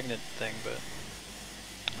a magnet thing, but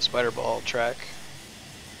spider ball track.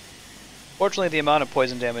 Fortunately, the amount of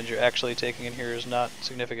poison damage you're actually taking in here is not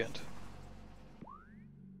significant.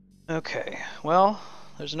 Okay, well,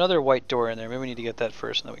 there's another white door in there. Maybe we need to get that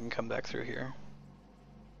first, and then we can come back through here.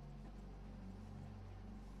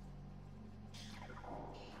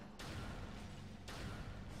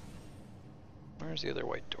 Where's the other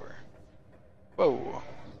white door? Whoa.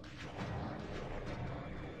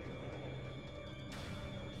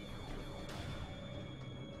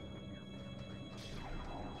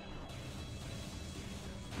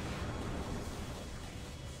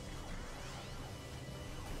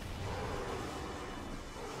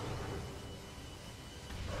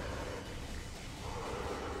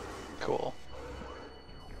 Cool.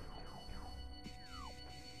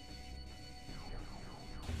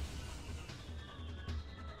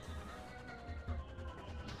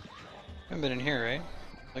 Haven't been in here, right?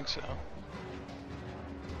 I think so.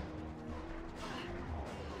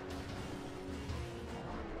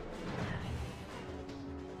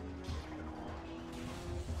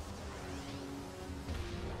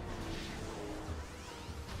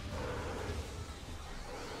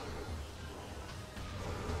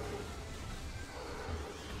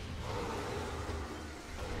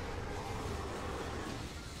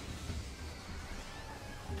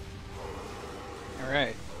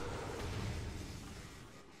 Alright.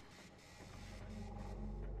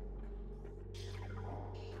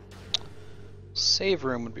 Save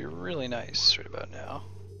room would be really nice right about now.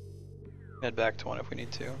 Head back to one if we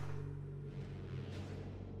need to.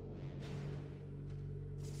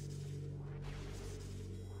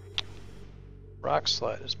 Rock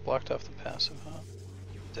slide is blocked off the passive, huh?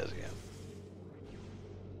 Bendesium.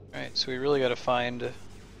 Alright, so we really gotta find the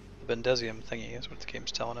Bendesium thingy, is what the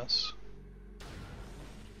game's telling us.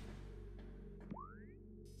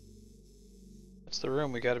 That's the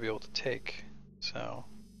room we gotta be able to take, so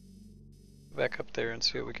back up there and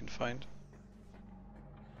see what we can find.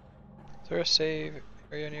 Is there a save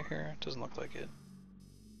area near here? It doesn't look like it.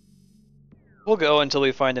 We'll go until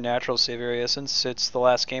we find a natural save area. Since it's the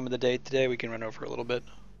last game of the day today, we can run over a little bit.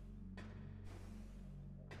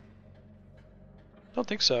 Don't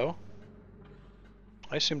think so.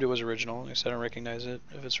 I assumed it was original, at least I don't recognize it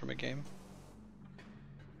if it's from a game.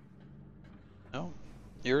 No.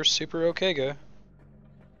 You're Super Okega.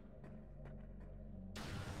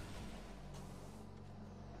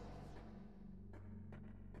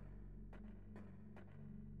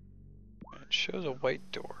 It shows a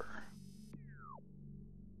white door.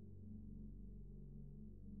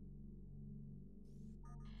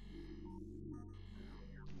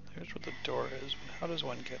 There's what the door is, but how does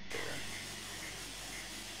one get there?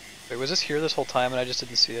 Wait, was this here this whole time and I just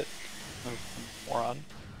didn't see it? I'm a moron.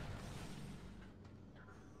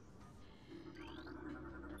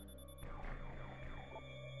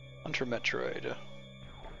 Hunter Metroid.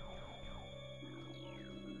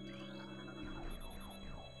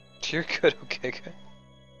 You're good, okay, good.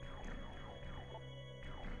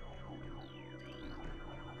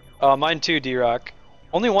 Oh, mine too, D-Rock.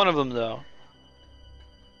 Only one of them, though.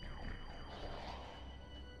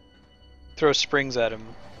 Throw springs at him.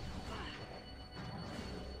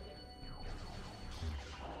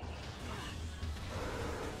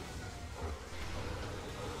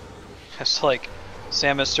 It's like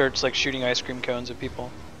Samus starts like shooting ice cream cones at people.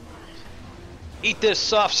 Eat this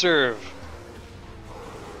soft serve!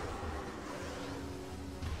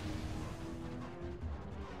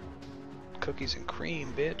 Cookies and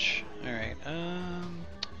cream, bitch. Alright,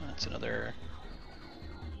 that's another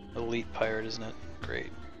elite pirate, isn't it?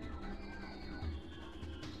 Great.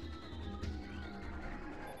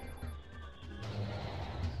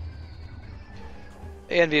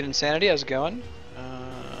 Hey, Envied Insanity, how's it going?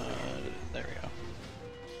 There we go.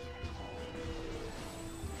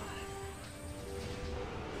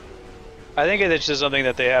 I think it's just something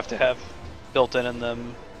that they have to have built in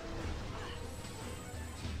them.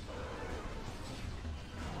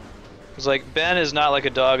 Cause like Ben is not like a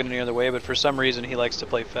dog in any other way, but for some reason he likes to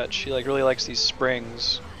play fetch. He like really likes these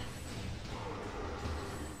springs.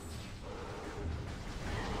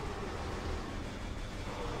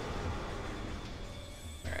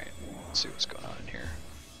 All right, let's see what's going on in here.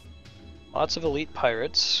 Lots of elite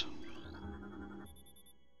pirates.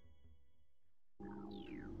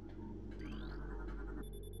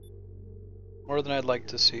 More than I'd like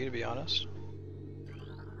to see, to be honest.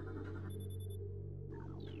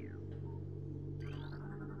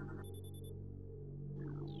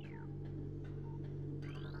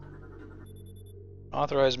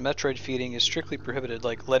 Authorized Metroid feeding is strictly prohibited,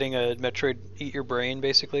 like letting a Metroid eat your brain,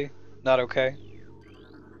 basically. Not okay.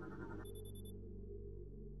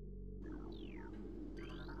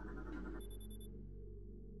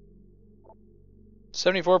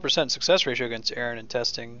 %74% success ratio against Aaron in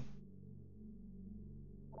testing.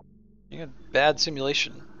 You got bad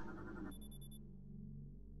simulation.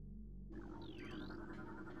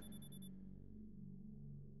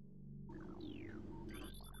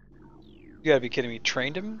 You gotta be kidding me.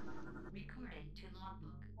 Trained him? Recorded to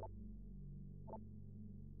logbook.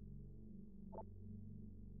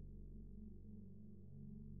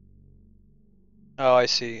 Oh, I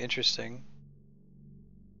see. Interesting.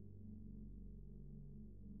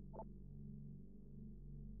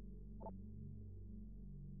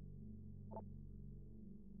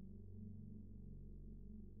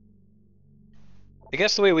 I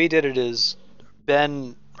guess the way we did it is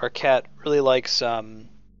Ben, our cat, really likes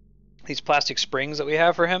these plastic springs that we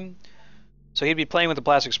have for him. So he'd be playing with the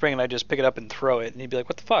plastic spring and I'd just pick it up and throw it. And he'd be like,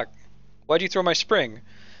 what the fuck? Why'd you throw my spring?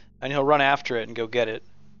 And he'll run after it and go get it.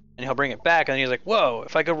 And he'll bring it back and he's like, whoa,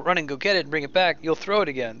 if I go run and go get it and bring it back, you'll throw it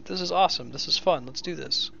again. This is awesome. This is fun. Let's do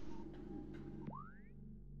this.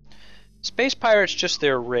 Space Pirate's just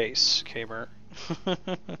their race, Kamer.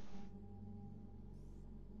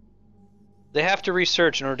 They have to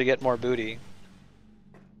research in order to get more booty.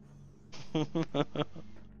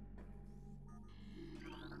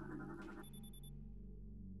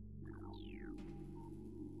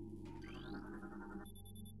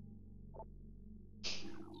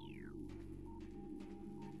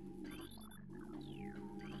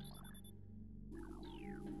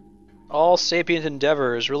 All sapient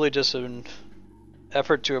endeavor is really just an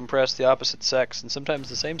effort to impress the opposite sex, and sometimes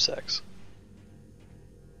the same sex.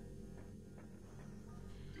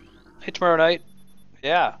 Hey, tomorrow night.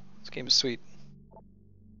 Yeah, this game is sweet.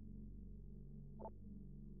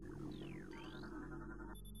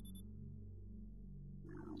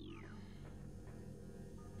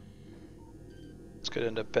 This could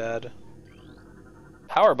end up bad.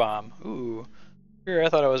 Power bomb. Ooh. Here, I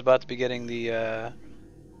thought I was about to be getting the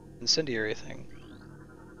incendiary thing.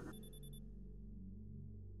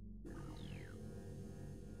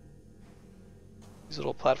 These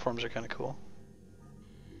little platforms are kind of cool.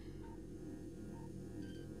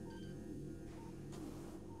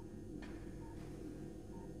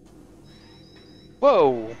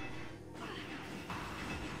 Whoa! What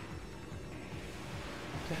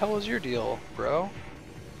the hell is your deal, bro?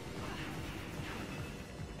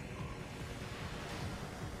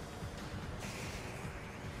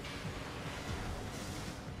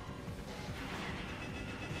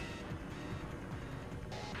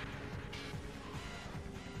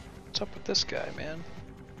 What's up with this guy, man?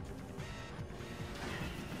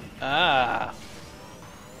 Ah!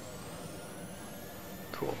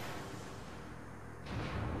 Cool.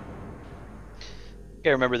 I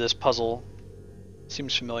remember this puzzle.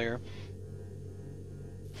 Seems familiar.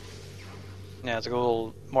 Yeah, it's like a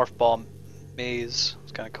little morph ball maze.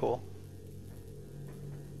 It's kind of cool.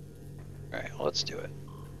 Alright, well, let's do it.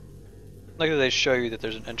 Look at they show you that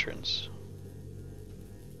there's an entrance.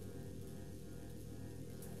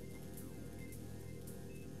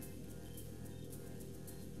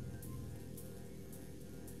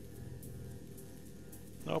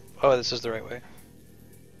 Nope. Oh, this is the right way.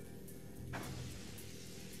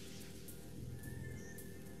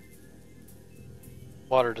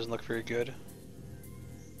 Water doesn't look very good.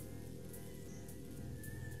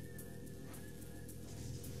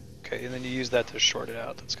 Okay, and then you use that to short it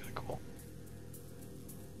out. That's kind of cool.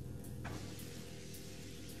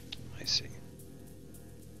 I see.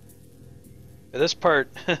 Yeah, this part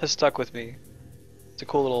stuck with me. It's a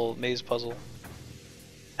cool little maze puzzle.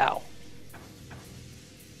 Ow.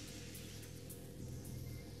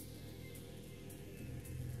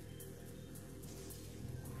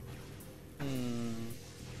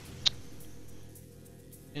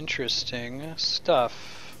 Interesting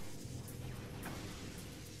stuff.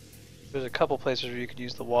 There's a couple places where you could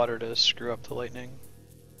use the water to screw up the lightning.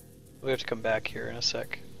 We have to come back here in a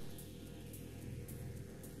sec.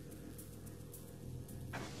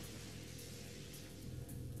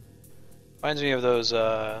 Reminds me of those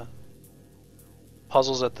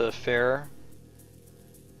puzzles at the fair.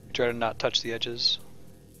 You try to not touch the edges.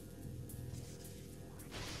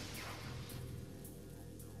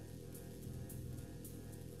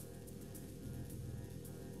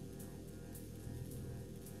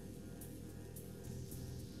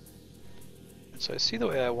 So I see the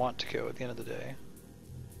way I want to go at the end of the day.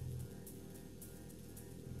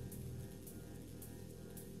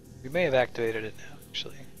 We may have activated it now,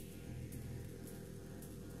 actually.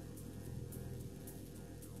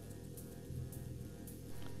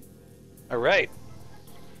 Alright.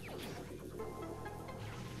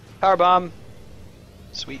 Power bomb.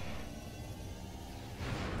 Sweet.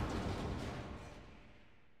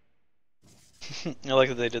 I like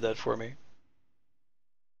that they did that for me.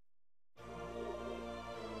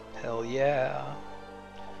 Hell yeah.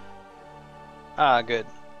 Ah, good.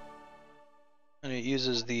 And it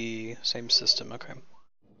uses the same system, okay.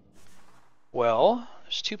 Well,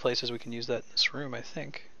 there's two places we can use that in this room, I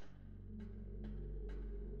think.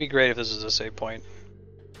 It'd be great if this is a save point.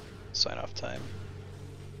 Sign off time.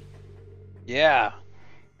 Yeah!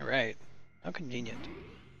 Alright. How convenient.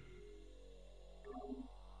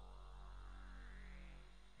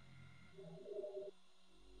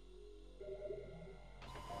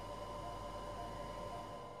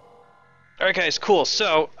 Alright guys, cool.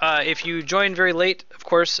 So, if you joined very late, of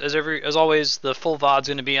course, as always, the full VOD's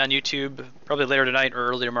going to be on YouTube, probably later tonight or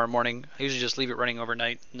early tomorrow morning. I usually just leave it running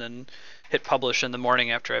overnight and then hit publish in the morning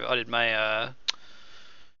after I've edited my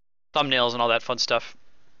thumbnails and all that fun stuff.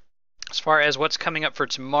 As far as what's coming up for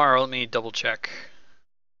tomorrow, let me double check.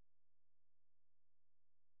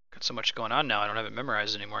 Got so much going on now, I don't have it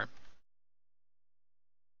memorized anymore.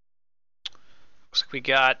 Looks like we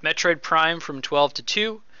got Metroid Prime from 12 to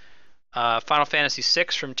 2. Final Fantasy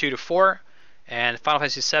VI from 2 to 4, and Final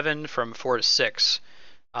Fantasy VII from 4 to 6.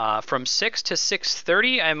 From 6 to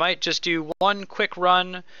 6:30, I might just do one quick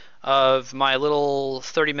run of my little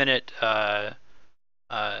 30-minute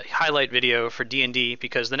highlight video for D&D,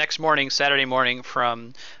 because the next morning, Saturday morning,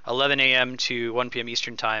 from 11 a.m. to 1 p.m.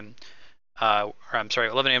 Eastern Time, or I'm sorry,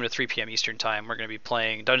 11 a.m. to 3 p.m. Eastern Time, we're going to be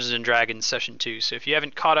playing Dungeons & Dragons Session 2. So if you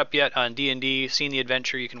haven't caught up yet on D&D, seen the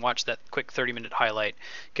adventure, you can watch that quick 30-minute highlight,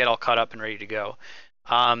 get all caught up and ready to go.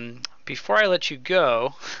 Before I let you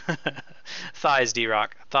go, thighs,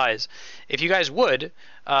 D-Rock, thighs. If you guys would,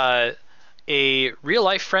 a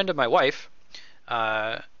real-life friend of my wife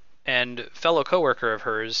and fellow coworker of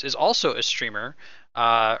hers is also a streamer.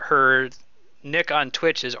 Her Nick on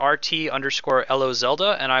Twitch is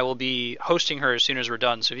RT_LOZelda, and I will be hosting her as soon as we're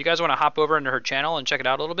done. So if you guys want to hop over into her channel and check it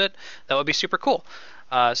out a little bit, that would be super cool.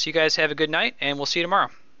 So you guys have a good night, and we'll see you tomorrow.